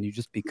think, and then you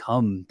just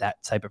become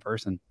that type of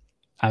person.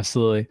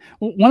 Absolutely.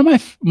 One of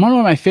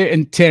my favorite,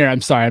 and Tanner,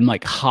 I'm sorry, I'm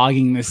like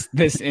hogging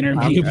this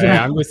interview.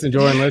 I'm just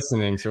enjoying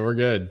listening, so we're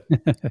good.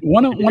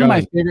 One of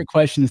my favorite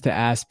questions to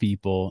ask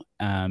people,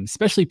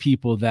 especially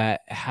people that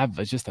have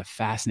just a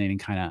fascinating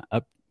kind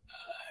of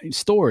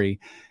story,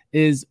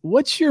 is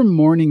what's your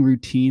morning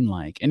routine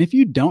like? And if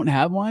you don't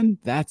have one,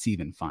 that's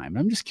even fine.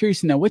 But I'm just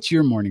curious to know, what's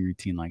your morning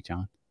routine like,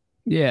 John?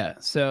 Yeah,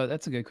 so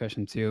that's a good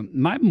question too.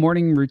 My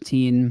morning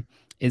routine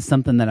is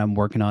something that I'm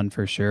working on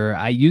for sure.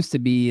 I used to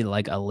be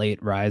like a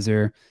late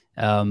riser,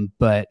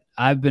 but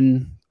I've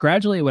been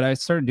gradually, what I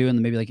started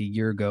doing maybe like a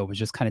year ago was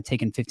just kind of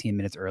taking 15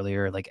 minutes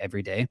earlier, like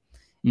every day.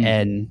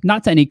 And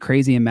not to any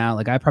crazy amount.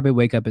 Like I probably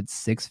wake up at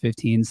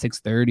 6:15,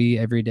 6:30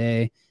 every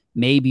day,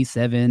 maybe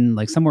 7,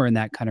 like somewhere in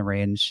that kind of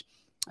range.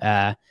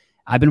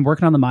 I've been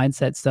working on the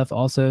mindset stuff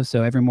also.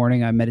 So every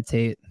morning I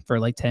meditate for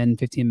like 10,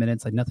 15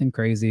 minutes, like nothing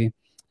crazy.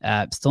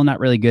 Still not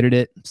really good at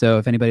it. So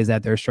if anybody's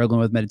out there struggling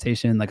with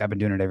meditation, like I've been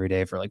doing it every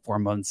day for like 4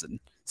 months and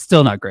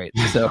still not great.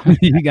 So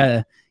you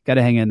gotta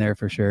hang in there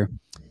for sure.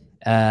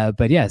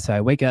 But yeah, so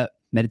I wake up,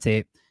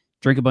 meditate,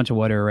 drink a bunch of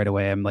water right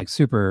away. I'm like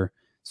super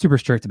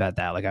strict about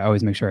that. Like I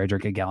always make sure I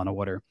drink a gallon of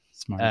water.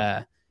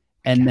 Smart.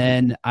 And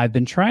then I've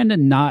been trying to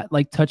not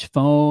like touch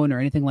phone or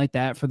anything like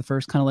that for the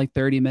first kind of like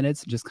 30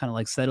 minutes, just kind of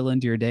like settle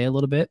into your day a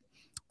little bit.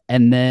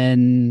 And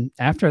then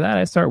after that,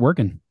 I start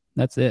working.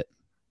 That's it.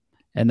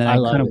 And then I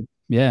kind of,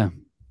 yeah.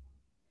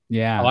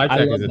 I like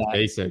that because it's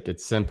basic.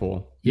 It's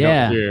simple.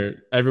 You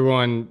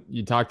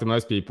talk to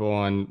most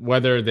people, and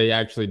whether they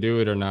actually do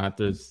it or not,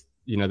 there's,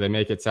 you know, they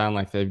make it sound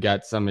like they've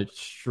got some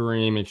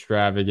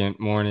extravagant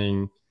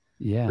morning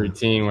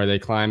routine where they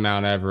climb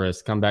Mount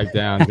Everest, come back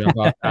down, jump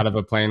out of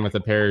a plane with a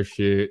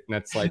parachute, and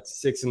that's like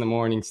 6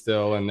 a.m.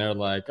 still, and they're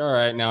like, all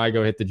right, now I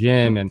go hit the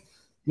gym. And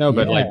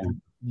but like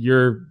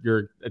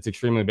it's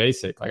extremely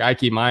basic. Like I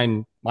keep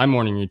my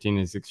morning routine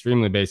is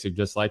extremely basic,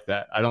 just like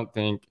that.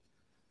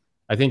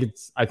 I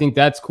think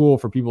that's cool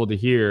for people to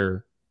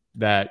hear,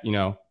 that, you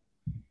know,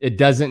 it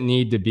doesn't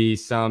need to be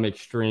some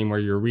extreme where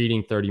you're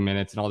reading 30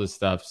 minutes and all this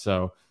stuff.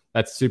 So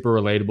that's super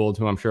relatable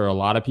to, I'm sure, a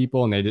lot of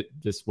people, and they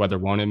just whether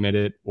won't admit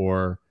it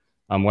or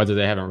whether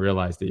they haven't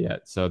realized it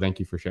yet. So thank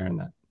you for sharing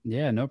that.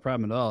 Yeah, no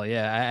problem at all.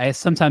 Yeah, I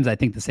sometimes I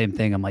think the same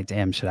thing. I'm like,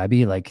 damn, should I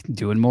be like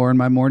doing more in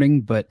my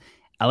morning? But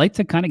I like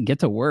to kind of get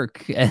to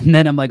work, and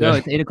then I'm like, oh,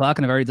 it's 8 o'clock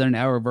and I've already done an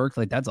hour of work.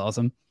 Like that's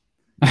awesome.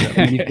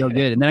 So you feel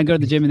good, and then I go to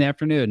the gym in the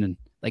afternoon, and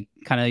like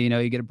kind of, you know,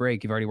 you get a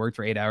break. You've already worked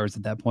for 8 hours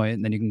at that point,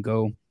 and then you can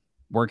go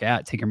work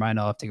out, take your mind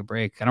off, take a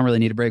break. I don't really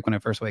need a break when I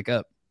first wake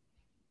up.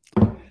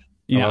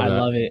 I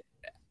love it.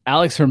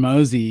 Alex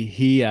Hormozy,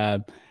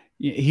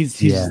 he's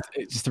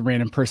just a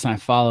random person I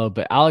follow,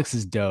 but Alex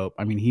is dope.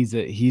 I mean, he's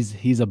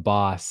a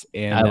boss,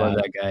 and I love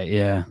that guy.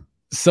 Yeah.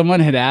 Someone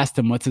had asked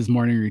him what's his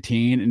morning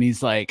routine, and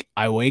he's like,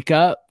 I wake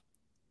up,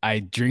 I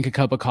drink a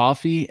cup of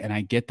coffee, and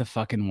I get to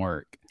fucking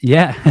work.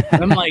 Yeah.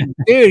 I'm like,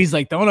 dude, he's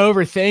like, don't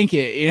overthink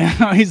it. You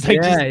know, he's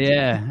like,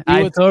 yeah.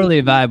 I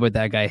totally vibe with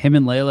that guy. Him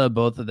and Layla,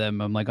 both of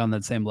them, I'm like on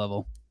that same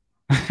level.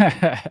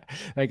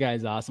 That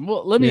guy's awesome.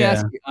 Well, let me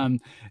ask you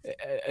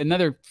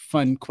another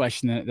fun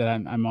question that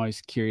I'm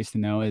always curious to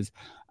know is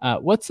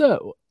what's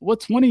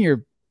one of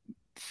your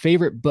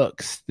favorite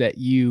books that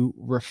you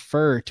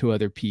refer to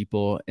other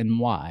people, and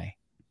why?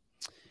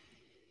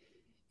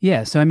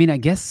 Yeah, so I mean, I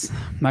guess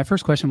my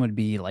first question would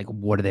be like,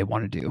 what do they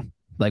want to do?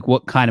 Like,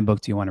 what kind of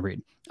book do you want to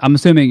read? I'm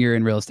assuming you're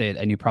in real estate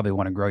and you probably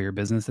want to grow your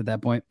business at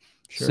that point.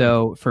 Sure.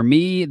 So for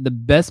me, the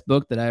best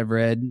book that I've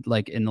read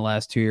like in the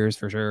last 2 years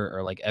for sure,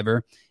 or like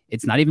ever,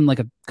 it's not even like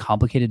a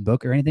complicated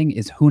book or anything,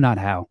 is Who Not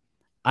How.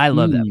 I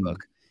love that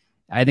book.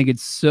 I think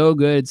it's so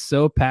good. It's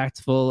so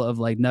packed full of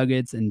like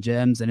nuggets and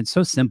gems, and it's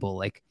so simple.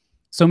 Like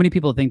so many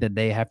people think that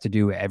they have to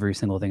do every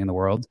single thing in the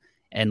world,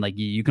 and like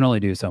you can only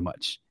do so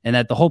much. And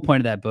that the whole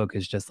point of that book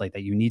is just like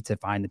that you need to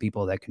find the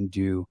people that can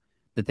do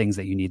the things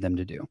that you need them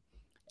to do.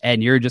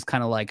 and you're just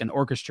kind of like an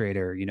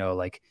orchestrator, you know,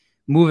 like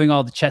moving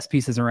all the chess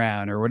pieces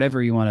around or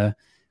whatever you want to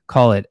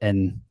call it.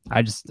 And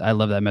I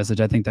love that message.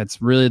 I think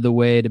that's really the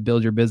way to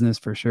build your business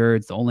for sure.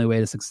 It's the only way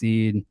to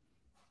succeed.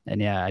 And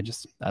yeah,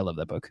 I love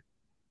that book.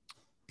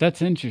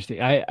 That's interesting.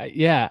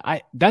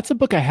 That's a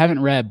book I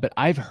haven't read, but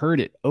I've heard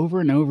it over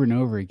and over and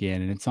over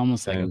again. And it's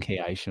almost like, okay,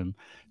 Isham,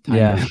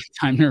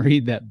 time to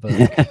read that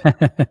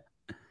book.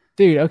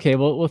 Dude. Okay.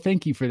 Well,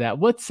 thank you for that.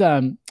 What's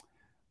the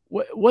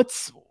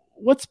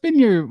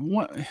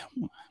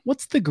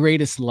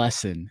greatest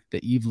lesson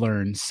that you've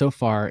learned so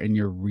far in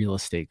your real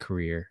estate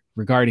career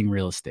regarding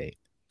real estate?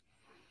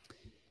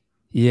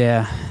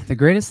 Yeah, the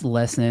greatest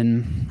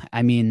lesson.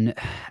 I mean,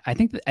 I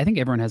think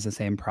everyone has the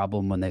same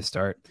problem when they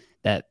start,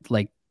 that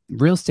like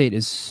real estate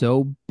is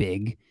so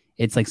big.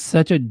 It's like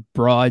such a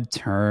broad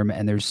term,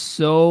 and there's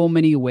so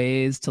many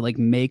ways to like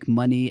make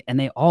money, and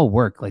they all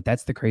work. Like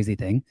that's the crazy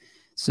thing.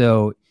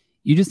 So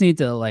you just need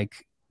to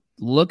like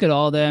look at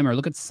all of them or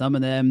look at some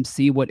of them,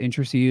 see what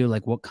interests you,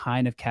 like what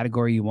kind of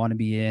category you want to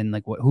be in,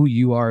 like who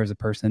you are as a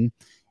person,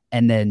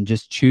 and then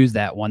just choose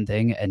that one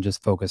thing and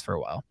just focus for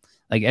a while.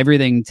 Like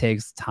everything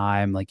takes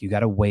time. Like you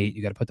got to wait,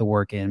 you got to put the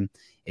work in.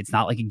 It's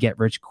not like a get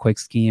rich quick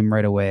scheme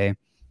right away.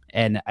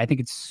 And I think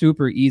it's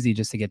super easy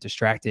just to get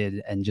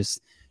distracted and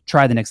just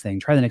try the next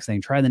thing,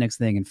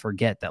 and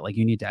forget that like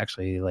you need to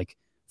actually like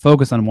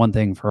focus on one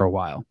thing for a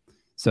while.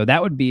 So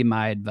that would be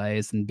my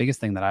advice. And biggest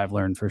thing that I've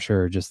learned for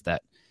sure, just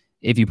that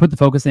if you put the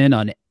focus in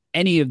on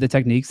any of the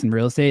techniques in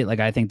real estate, like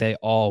I think they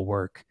all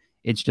work.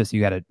 It's just,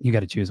 you gotta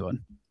choose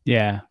one.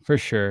 Yeah, for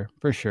sure.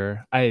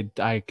 I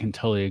can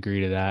totally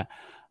agree to that.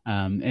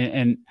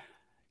 And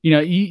you know,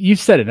 you've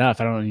said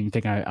enough. I don't even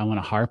think I want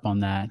to harp on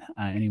that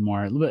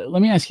anymore.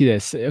 Let me ask you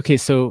this. Okay,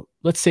 so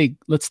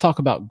let's talk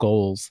about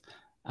goals.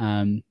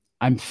 I'm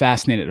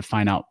fascinated to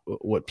find out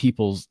what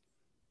people's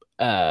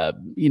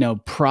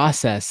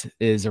process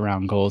is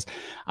around goals.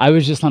 I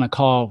was just on a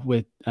call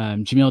with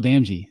Jamil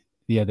Damji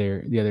the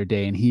other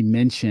day, and he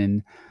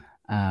mentioned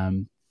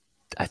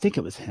I think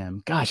it was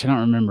him. Gosh, I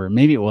don't remember.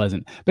 Maybe it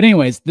wasn't. But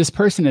anyways, this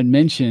person had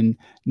mentioned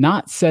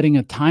not setting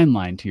a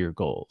timeline to your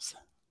goals.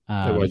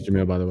 It was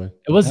Jamil, by the way.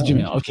 It was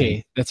Jamil.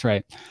 Okay, that's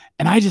right.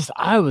 And I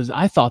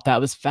thought that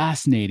was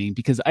fascinating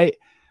because I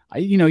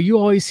you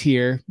always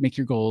hear make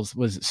your goals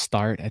was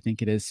START. I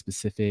think it is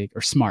specific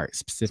or SMART,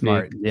 specific,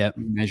 smart, yep,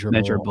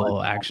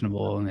 measurable,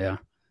 actionable, yeah.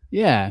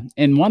 Yeah,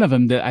 and one of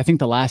them that I think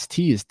the last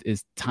T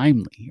is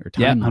timely or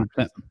timeline.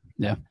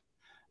 Yeah.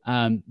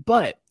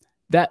 But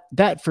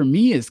that for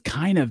me has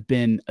kind of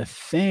been a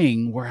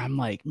thing where I'm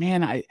like,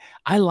 man,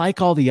 I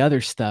like all the other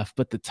stuff,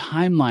 but the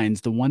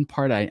timeline's the one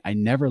part I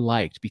never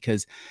liked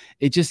because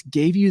it just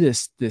gave you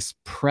this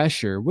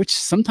pressure, which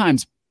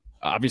sometimes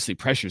obviously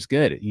pressure is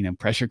good. You know,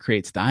 pressure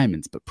creates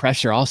diamonds, but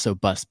pressure also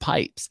busts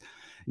pipes,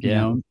 you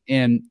know,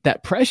 and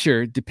that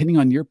pressure, depending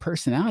on your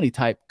personality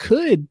type,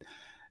 could,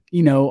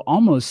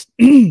 almost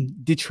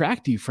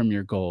detract you from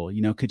your goal,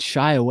 could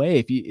shy away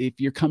if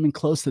you're coming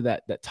close to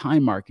that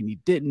time mark and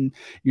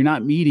you're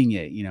not meeting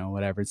it,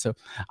 whatever. So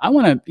I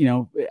want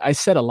to, I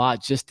said a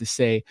lot just to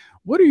say,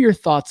 what are your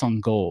thoughts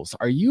on goals?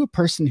 Are you a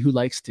person who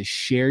likes to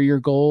share your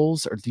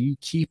goals, or do you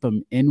keep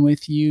them in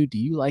with you? Do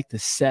you like to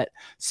set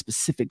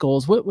specific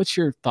goals? What's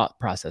your thought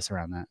process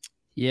around that?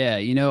 Yeah,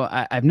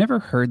 I've never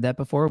heard that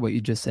before, what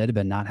you just said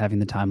about not having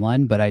the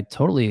timeline, but I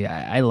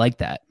like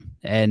that.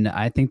 And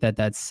I think that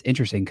that's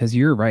interesting because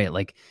you're right.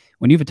 Like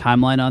when you have a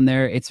timeline on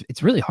there, it's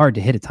really hard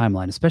to hit a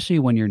timeline, especially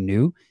when you're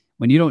new,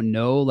 when you don't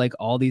know like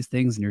all these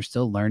things and you're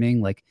still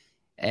learning. Like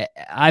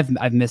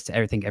I've missed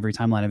every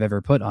timeline I've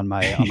ever put on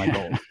my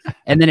goal.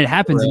 And then it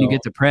happens and you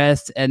get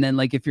depressed. And then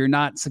like if you're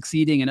not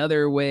succeeding in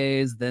other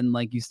ways, then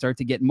like you start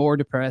to get more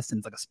depressed, and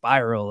it's like a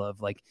spiral of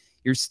like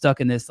you're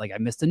stuck in this, like I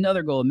missed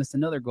another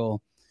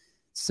goal.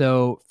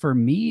 So for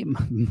me,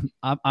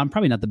 I'm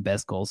probably not the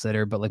best goal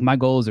setter, but like my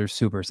goals are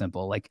super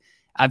simple. Like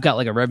I've got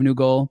like a revenue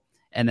goal,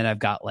 and then I've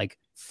got like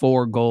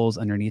 4 goals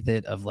underneath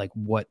it of like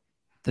what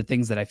the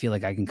things that I feel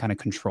like I can kind of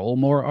control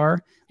more are,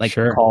 like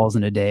calls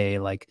in a day,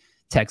 like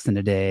texts in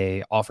a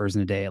day, offers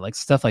in a day, like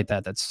stuff like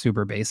that. That's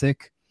super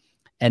basic.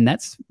 And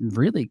that's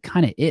really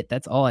kind of it.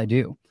 That's all I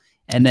do.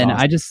 And then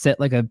awesome. I just set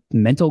like a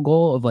mental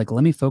goal of like,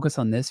 let me focus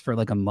on this for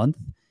like a month,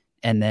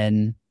 and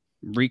then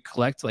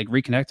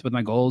reconnect with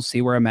my goals,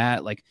 see where I'm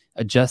at, like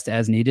adjust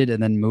as needed,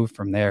 and then move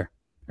from there,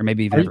 or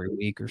maybe even every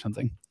week or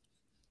something.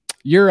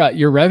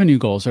 Your revenue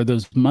goals, are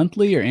those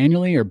monthly or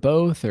annually or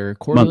both or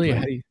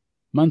quarterly?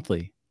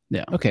 Monthly.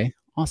 Yeah. Okay.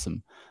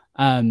 Awesome.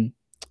 And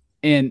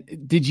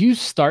did you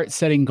start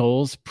setting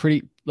goals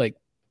pretty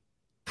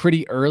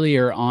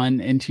earlier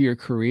on into your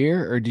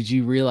career, or did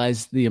you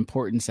realize the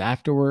importance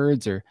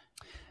afterwards? Or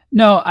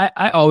no,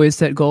 I always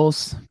set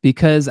goals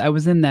because I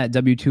was in that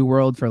W-2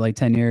 world for like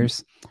 10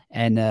 years,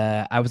 and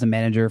I was a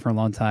manager for a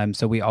long time.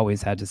 So we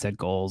always had to set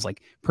goals,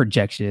 like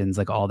projections,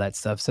 like all that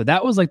stuff. So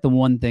that was like the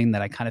one thing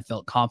that I kind of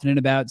felt confident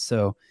about.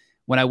 So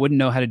when I wouldn't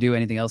know how to do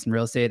anything else in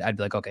real estate, I'd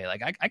be like, okay,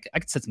 like I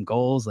could set some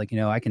goals, like,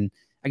 I can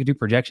do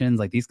projections,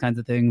 like these kinds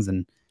of things,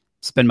 and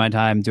spend my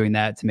time doing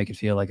that to make it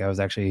feel like I was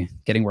actually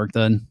getting work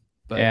done.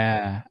 But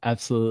yeah,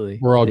 absolutely.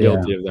 We're all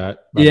guilty of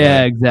that.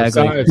 Yeah,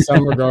 exactly. If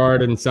some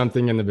regard and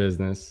something in the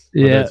business,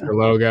 whether it's your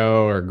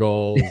logo or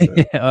goals. Or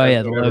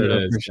the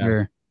logo for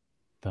sure.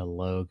 The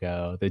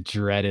logo, the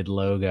dreaded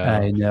logo.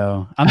 I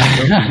know. I'm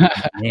still thinking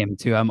about the name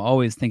too. I'm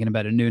always thinking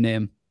about a new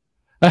name.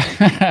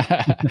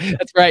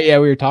 That's right. Yeah,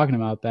 we were talking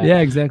about that.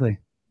 Yeah, exactly.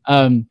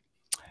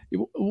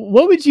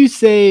 What would you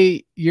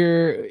say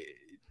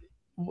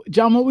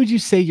John, what would you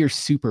say your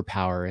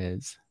superpower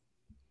is?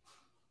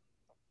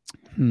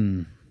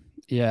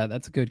 Yeah,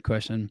 that's a good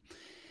question.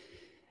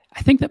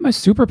 I think that my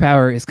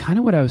superpower is kind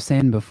of what I was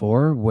saying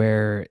before,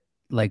 where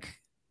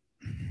like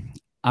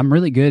I'm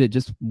really good at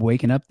just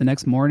waking up the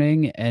next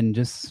morning and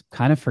just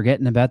kind of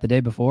forgetting about the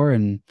day before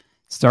and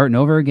starting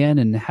over again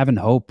and having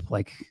hope.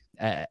 Like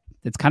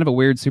it's kind of a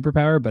weird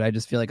superpower, but I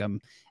just feel like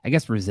I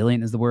guess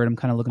resilient is the word I'm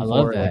kind of looking for. I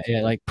love that. Like,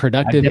 yeah, like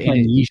productive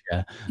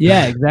amnesia.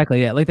 Yeah,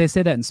 exactly. Yeah. Like they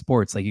say that in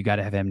sports, like you got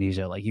to have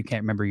amnesia. Like you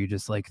can't remember you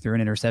just like threw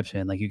an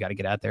interception. Like you got to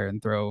get out there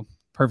and throw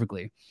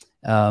perfectly.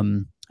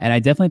 And I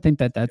definitely think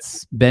that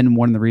that's been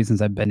one of the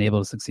reasons I've been able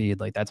to succeed.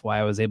 Like that's why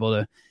I was able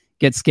to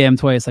get scammed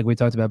twice, like we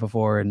talked about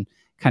before, and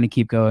kind of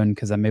keep going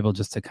because I'm able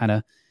just to kind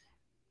of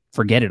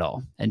forget it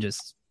all and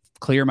just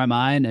clear my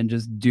mind and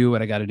just do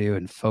what I got to do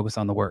and focus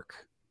on the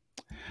work.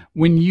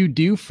 When you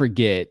do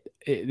forget,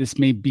 this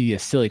may be a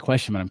silly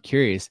question, but I'm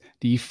curious,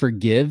 do you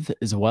forgive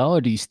as well,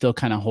 or do you still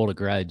kind of hold a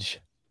grudge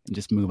and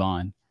just move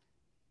on?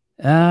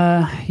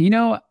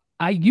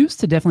 I used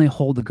to definitely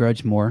hold the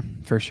grudge more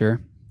for sure.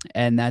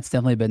 And that's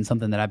definitely been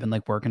something that I've been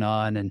like working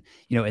on. And,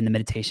 in the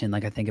meditation,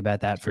 like I think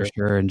about that for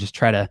sure. And just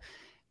try to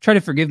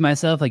forgive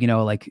myself. Like,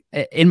 like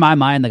in my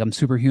mind, like I'm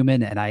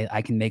superhuman and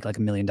I can make like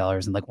 $1 million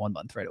in like 1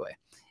 month right away.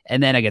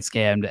 And then I get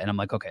scammed and I'm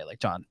like, okay, like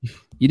John,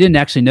 you didn't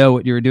actually know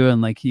what you were doing.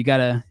 Like you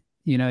gotta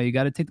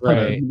take the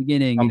punch in the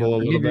beginning.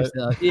 Forgive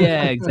yourself.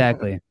 Yeah,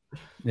 exactly.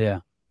 Yeah.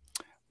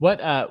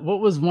 What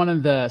was one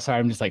of the? Sorry,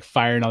 I'm just like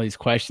firing all these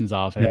questions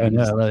off. I'm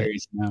just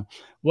curious to know.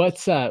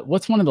 What's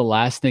one of the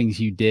last things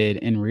you did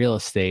in real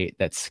estate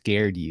that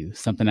scared you?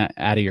 Something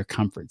out of your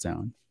comfort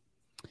zone?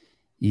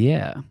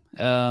 Yeah.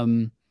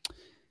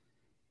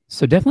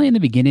 So definitely in the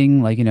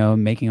beginning, like,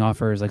 making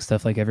offers, like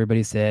stuff like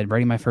everybody said,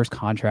 writing my first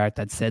contract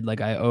that said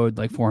like I owed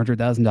like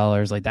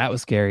 $400,000, like that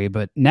was scary.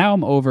 But now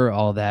I'm over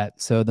all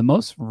that. So the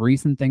most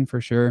recent thing for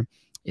sure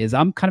is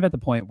I'm kind of at the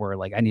point where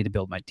like I need to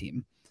build my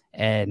team,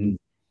 and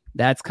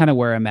that's kind of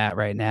where I'm at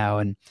right now.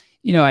 And,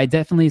 I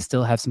definitely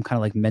still have some kind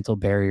of like mental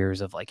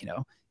barriers of like,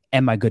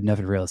 am I good enough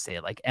in real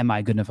estate? Like, am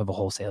I good enough of a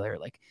wholesaler?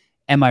 Like,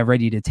 am I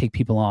ready to take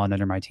people on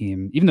under my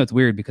team? Even though it's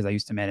weird because I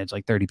used to manage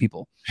like 30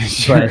 people,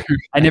 but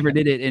I never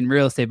did it in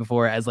real estate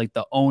before as like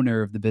the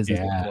owner of the business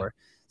before.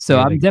 So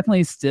I'm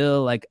definitely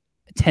still like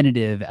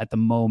tentative at the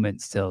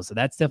moment still. So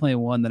that's definitely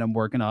one that I'm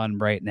working on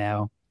right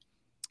now.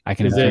 I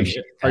can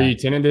appreciate that. Are you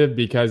tentative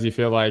because you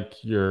feel like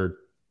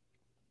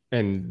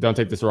and don't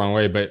take this the wrong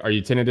way, but are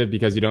you tentative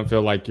because you don't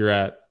feel like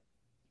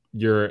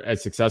you're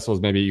as successful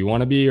as maybe you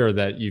want to be, or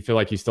that you feel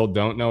like you still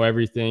don't know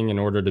everything in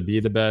order to be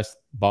the best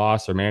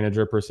boss or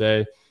manager per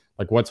se?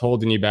 Like what's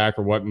holding you back,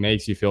 or what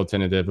makes you feel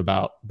tentative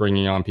about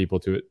bringing on people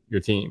to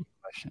your team?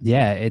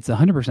 Yeah, it's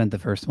 100% the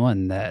first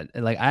one that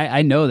like,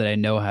 I know that I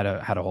know how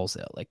to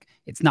wholesale. Like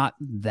it's not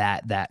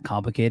that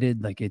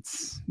complicated. Like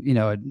it's,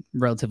 a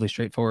relatively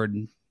straightforward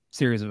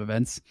series of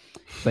events.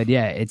 But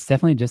yeah, it's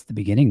definitely just the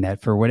beginning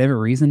that for whatever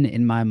reason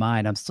in my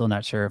mind, I'm still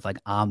not sure if like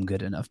I'm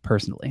good enough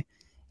personally.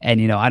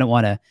 And, I don't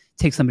want to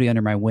take somebody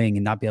under my wing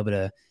and not be able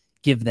to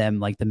give them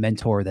like the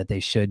mentor that they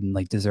should and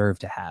like deserve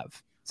to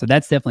have. So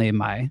that's definitely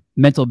my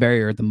mental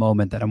barrier at the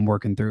moment that I'm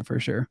working through for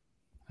sure.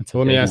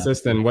 Let me ask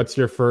this then. What's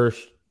your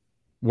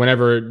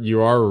whenever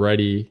you are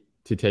ready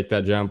to take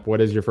that jump,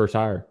 what is your first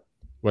hire?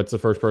 What's the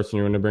first person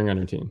you want to bring on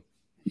your team?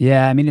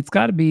 Yeah, I mean, it's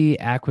got to be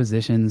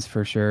acquisitions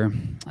for sure.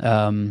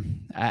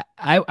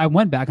 I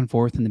went back and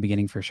forth in the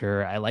beginning for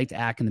sure. I liked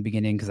AC in the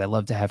beginning because I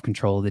love to have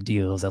control of the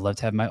deals. I love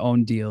to have my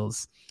own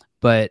deals.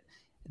 But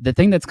the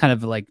thing that's kind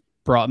of like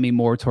brought me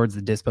more towards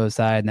the dispo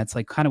side, and that's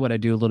like kind of what I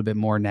do a little bit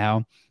more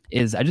now,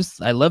 is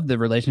I love the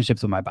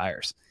relationships with my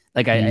buyers.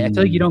 Like I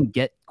feel like you don't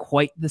get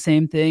quite the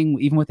same thing,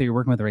 even with you're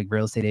working with like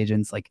real estate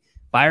agents. Like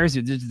buyers,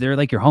 they're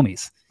like your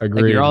homies.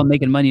 Agreed. Like you're all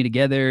making money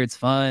together. It's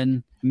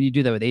fun. I mean, you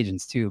do that with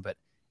agents too, but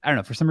I don't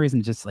know. For some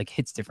reason, it just like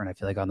hits different. I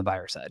feel like on the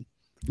buyer side.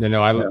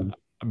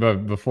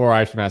 But before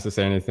Isham has to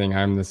say anything,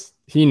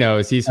 he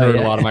knows, he's heard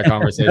a lot of my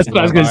conversations. That's what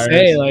I was going to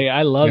say. Like,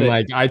 I love it.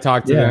 Like I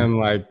talk to them,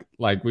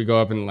 like we go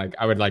up and like,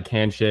 I would like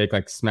handshake,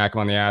 like smack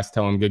him on the ass,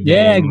 tell him good game.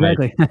 Yeah,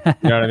 exactly. Like,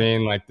 you know what I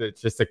mean? Like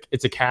it's just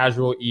it's a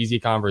casual, easy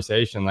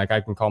conversation. Like I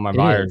can call my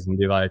buyers and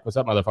be like, what's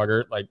up,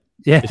 motherfucker? Like,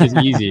 it's just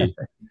easy.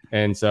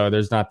 And so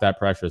there's not that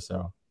pressure.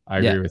 So I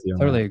agree with you.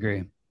 Totally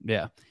agree.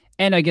 Yeah.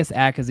 And I guess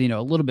AC is,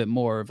 a little bit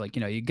more of like,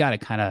 you got to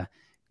kind of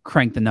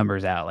crank the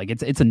numbers out. Like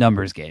it's a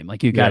numbers game.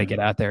 Like you got to get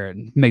out there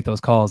and make those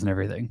calls and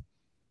everything.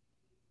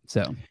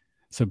 So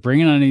So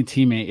bringing on a new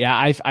teammate,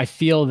 yeah, I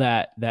feel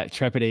that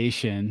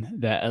trepidation,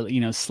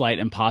 that slight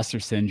imposter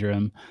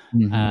syndrome,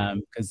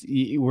 because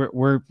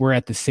we're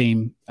at the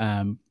same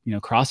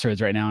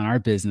crossroads right now in our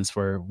business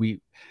where we're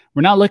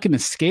not looking to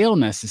scale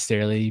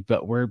necessarily,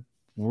 but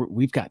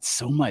we've got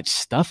so much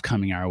stuff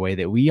coming our way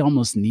that we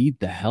almost need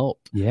the help.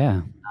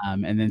 Yeah.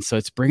 And then so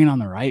it's bringing on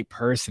the right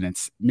person.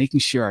 It's making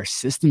sure our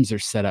systems are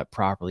set up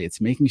properly.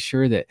 It's making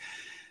sure that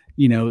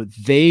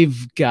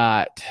they've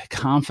got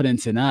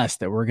confidence in us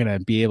that we're going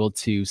to be able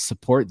to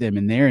support them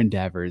in their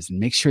endeavors and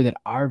make sure that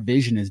our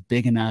vision is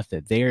big enough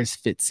that theirs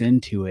fits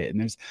into it.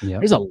 And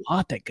there's a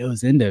lot that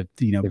goes into,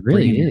 it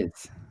really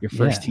is your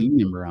first team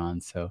member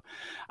on. So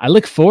I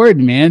look forward,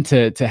 man,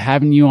 to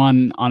having you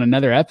on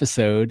another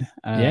episode.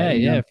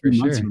 For 3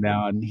 months sure. from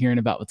now and hearing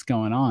about what's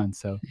going on.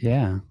 So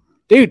yeah.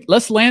 Dude,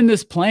 let's land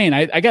this plane.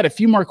 I got a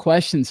few more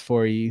questions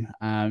for you.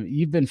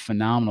 You've been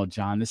phenomenal,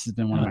 John. This has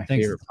been one of my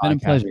favorite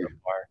podcasts so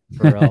far.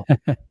 For real.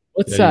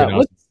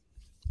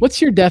 What's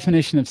your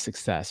definition of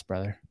success,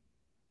 brother?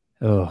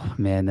 Oh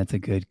man, that's a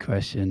good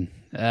question.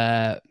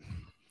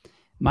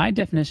 My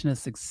definition of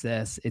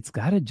success, it's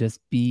got to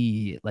just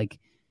be like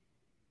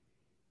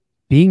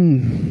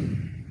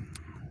being,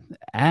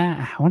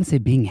 I want to say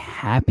being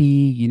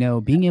happy,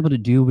 being able to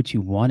do what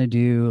you want to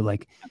do.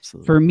 Like,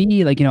 absolutely. For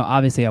me, like,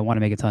 obviously I want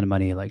to make a ton of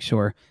money, like,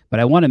 sure, but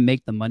I want to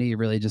make the money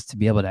really just to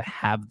be able to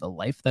have the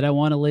life that I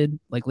want to lead,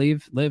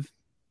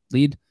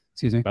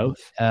 excuse me.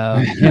 Both.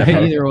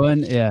 Either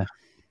one. Yeah.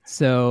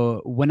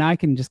 So when I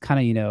can just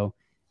kind of,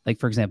 like,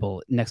 for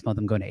example, next month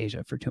I'm going to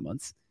Asia for 2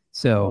 months.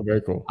 So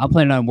very cool. I'm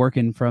planning on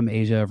working from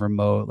Asia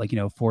remote, like,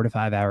 4 to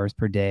 5 hours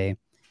per day.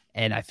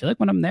 And I feel like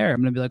when I'm there,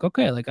 I'm going to be like,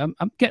 okay, like I'm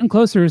getting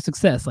closer to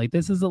success. Like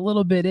this is a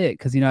little bit it.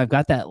 Cause I've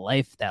got that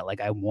life that like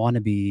I want to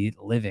be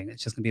living.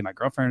 It's just gonna be my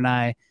girlfriend and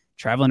I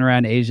traveling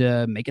around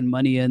Asia, making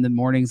money in the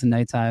mornings and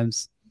night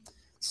times.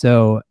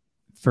 So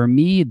for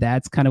me,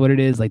 that's kind of what it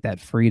is. Like that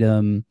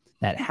freedom,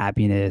 that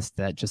happiness,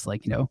 that just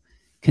like,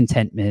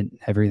 contentment,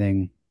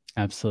 everything.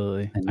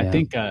 Absolutely. And, I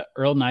think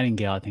Earl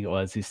Nightingale, I think it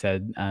was, he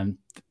said,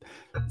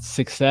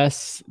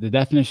 success, the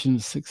definition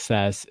of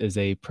success is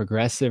a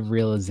progressive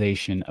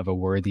realization of a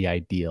worthy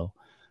ideal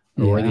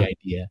or worthy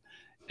idea.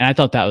 And I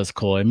thought that was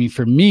cool. I mean,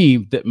 for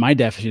me, my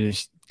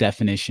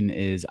definition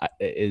is,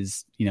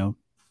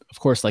 of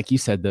course, like you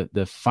said,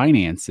 the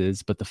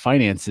finances, but the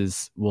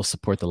finances will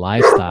support the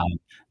lifestyle.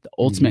 The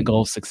ultimate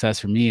goal of success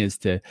for me is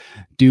to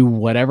do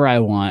whatever I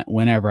want,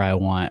 whenever I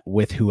want,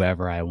 with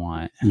whoever I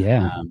want.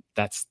 Yeah.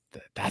 That's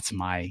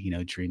my,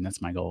 dream.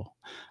 That's my goal.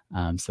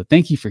 So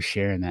thank you for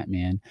sharing that,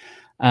 man.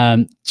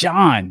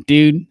 John,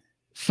 dude,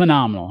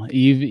 phenomenal.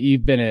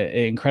 You've been an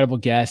incredible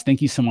guest.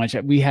 Thank you so much.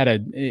 I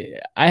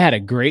had a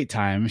great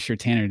time. I'm sure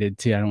Tanner did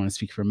too. I don't want to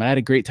speak for him, but I had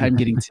a great time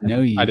getting to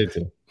know you. I did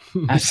too.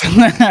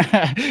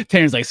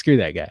 Tanner's like, screw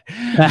that guy.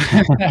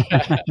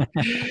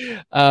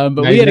 But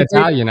now we had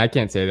Italian. I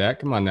can't say that.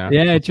 Come on now.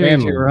 Yeah, true.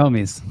 We're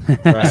homies.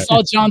 Right. I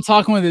saw John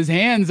talking with his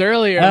hands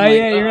earlier. Oh,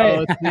 yeah, you're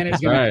right. Tanner's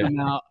gonna come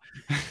out.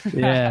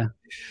 Yeah,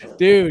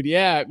 dude.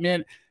 Yeah,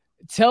 man.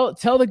 Tell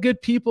the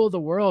good people of the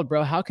world,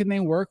 bro. How can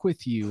they work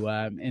with you?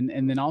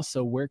 And then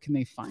also, where can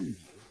they find you?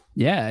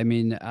 Yeah, I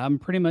mean, I'm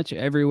pretty much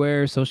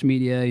everywhere. Social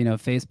media,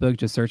 Facebook,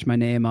 just search my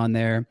name on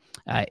there.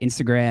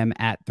 Instagram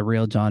at The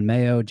Real John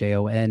Maio,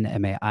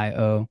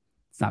 JONMAIO.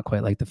 It's not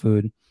quite like the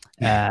food.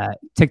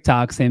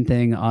 TikTok, same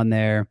thing on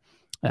there.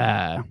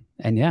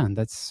 And yeah,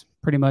 that's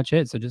pretty much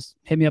it. So just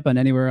hit me up on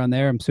anywhere on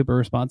there. I'm super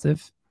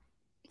responsive.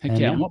 Heck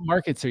yeah. What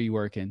markets are you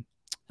working?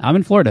 I'm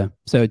in Florida.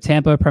 So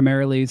Tampa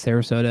primarily,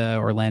 Sarasota,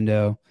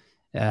 Orlando,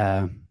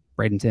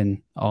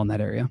 Bradenton, all in that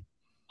area.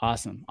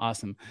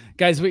 Awesome.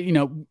 Guys,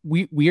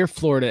 we are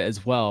Florida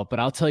as well, but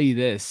I'll tell you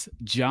this,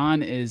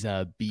 John is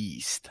a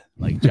beast.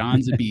 Like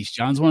John's a beast.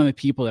 John's one of the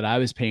people that I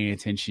was paying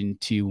attention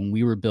to when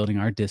we were building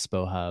our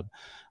Dispo hub.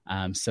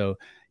 So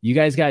you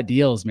guys got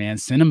deals, man.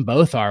 Send them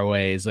both our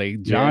ways.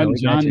 Like John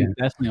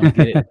definitely will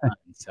get it done.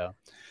 So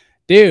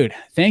dude,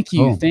 thank you.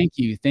 Cool.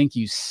 Thank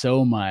you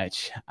so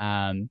much.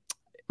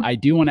 I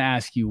do want to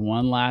ask you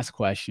one last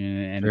question,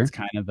 and sure.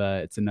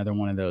 It's another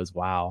one of those,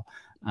 wow.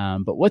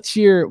 But what's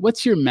your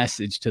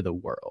message to the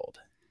world?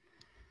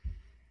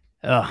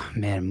 Oh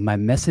man, my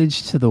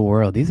message to the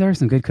world. These are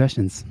some good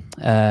questions.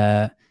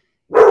 I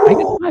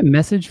guess my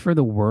message for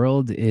the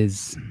world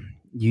is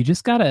you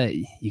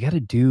gotta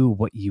do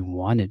what you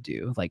want to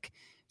do. Like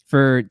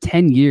for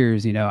 10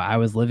 years, I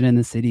was living in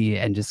the city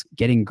and just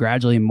getting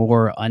gradually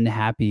more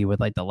unhappy with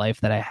like the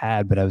life that I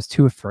had, but I was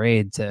too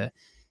afraid to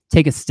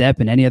take a step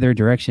in any other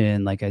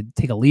direction. Like I'd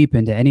take a leap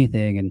into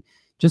anything, and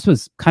just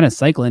was kind of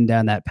cycling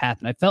down that path.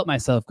 And I felt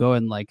myself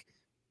going like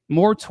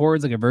more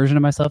towards like a version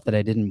of myself that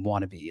I didn't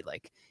want to be.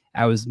 Like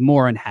I was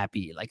more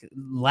unhappy, like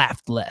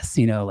laughed less,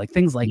 like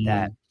things like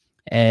that.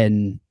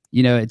 And,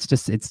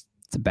 it's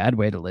a bad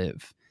way to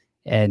live.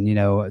 And,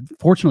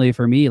 fortunately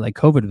for me, like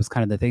COVID was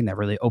kind of the thing that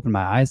really opened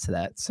my eyes to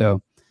that.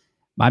 So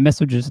my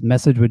message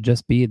would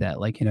just be that,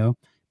 like,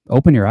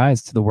 open your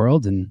eyes to the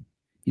world and,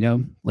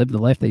 live the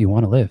life that you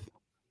want to live.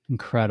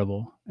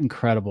 Incredible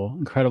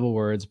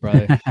words,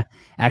 brother.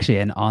 Actually,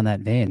 and on that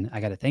vein, I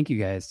got to thank you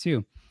guys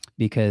too,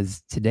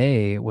 because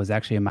today was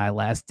actually my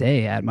last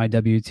day at my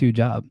W-2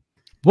 job.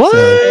 What? So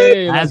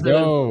hey,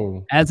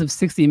 as of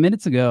 60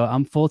 minutes ago,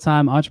 I'm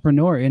full-time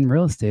entrepreneur in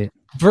real estate.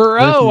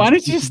 Bro, why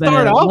don't you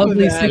start off with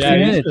that? Yeah,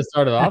 you should have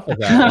started off with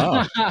that.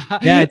 Wow.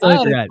 Yeah, I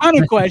totally forgot. A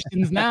ton of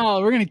questions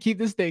now. We're going to keep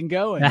this thing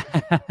going.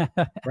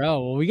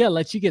 Bro, well, we got to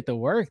let you get to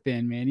work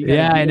then, man. You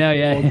got I know.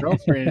 Yeah.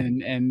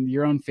 Girlfriend and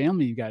your own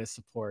family you got to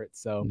support.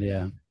 So,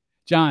 yeah.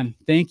 John,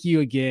 thank you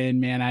again,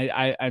 man.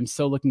 I'm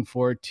so looking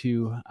forward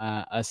to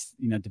us,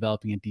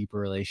 developing a deeper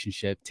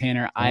relationship.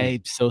 Tanner,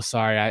 I'm so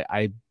sorry.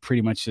 I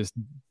pretty much just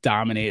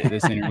dominated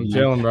this interview. I'm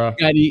chilling, bro.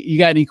 You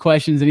got any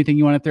questions? Anything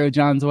you want to throw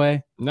John's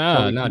way?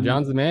 No,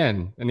 John's the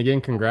man. And again,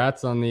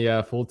 congrats on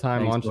the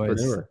full-time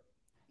entrepreneur. Boys.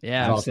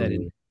 Yeah,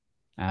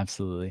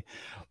 absolutely.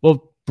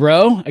 Well,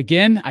 bro,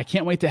 again, I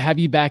can't wait to have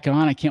you back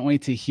on. I can't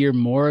wait to hear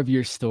more of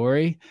your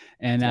story.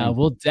 And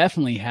we'll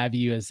definitely have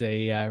you as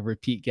a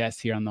repeat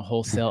guest here on the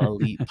Wholesale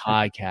Elite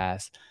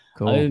podcast.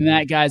 Cool. Other than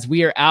that, guys,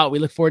 we are out. We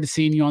look forward to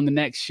seeing you on the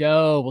next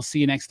show. We'll see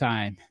you next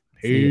time.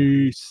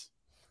 Peace.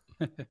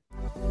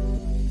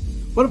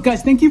 What up,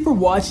 guys? Thank you for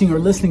watching or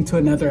listening to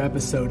another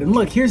episode. And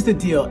look, here's the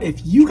deal.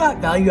 If you got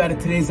value out of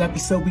today's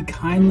episode, we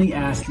kindly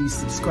ask you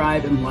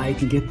subscribe and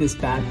like and get this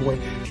bad boy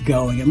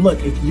going. And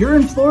look, if you're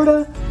in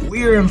Florida,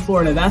 we're in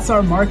Florida. That's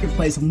our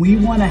marketplace, and we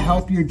want to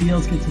help your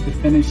deals get to the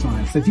finish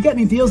line. So if you got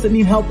any deals that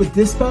need help with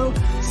dispo,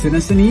 send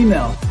us an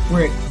email.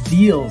 We're at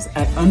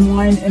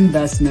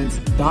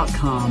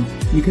deals@unwindinvestments.com.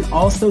 You can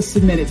also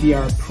submit it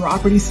via our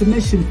property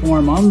submission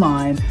form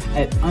online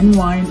at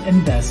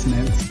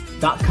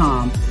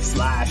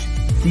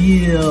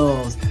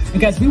unwindinvestments.com/deals. And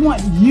guys, we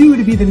want you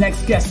to be the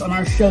next guest on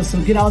our show. So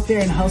get out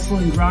there and hustle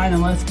and grind,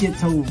 and let's get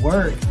to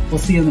work. We'll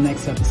see you in the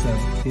next episode.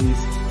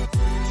 Peace.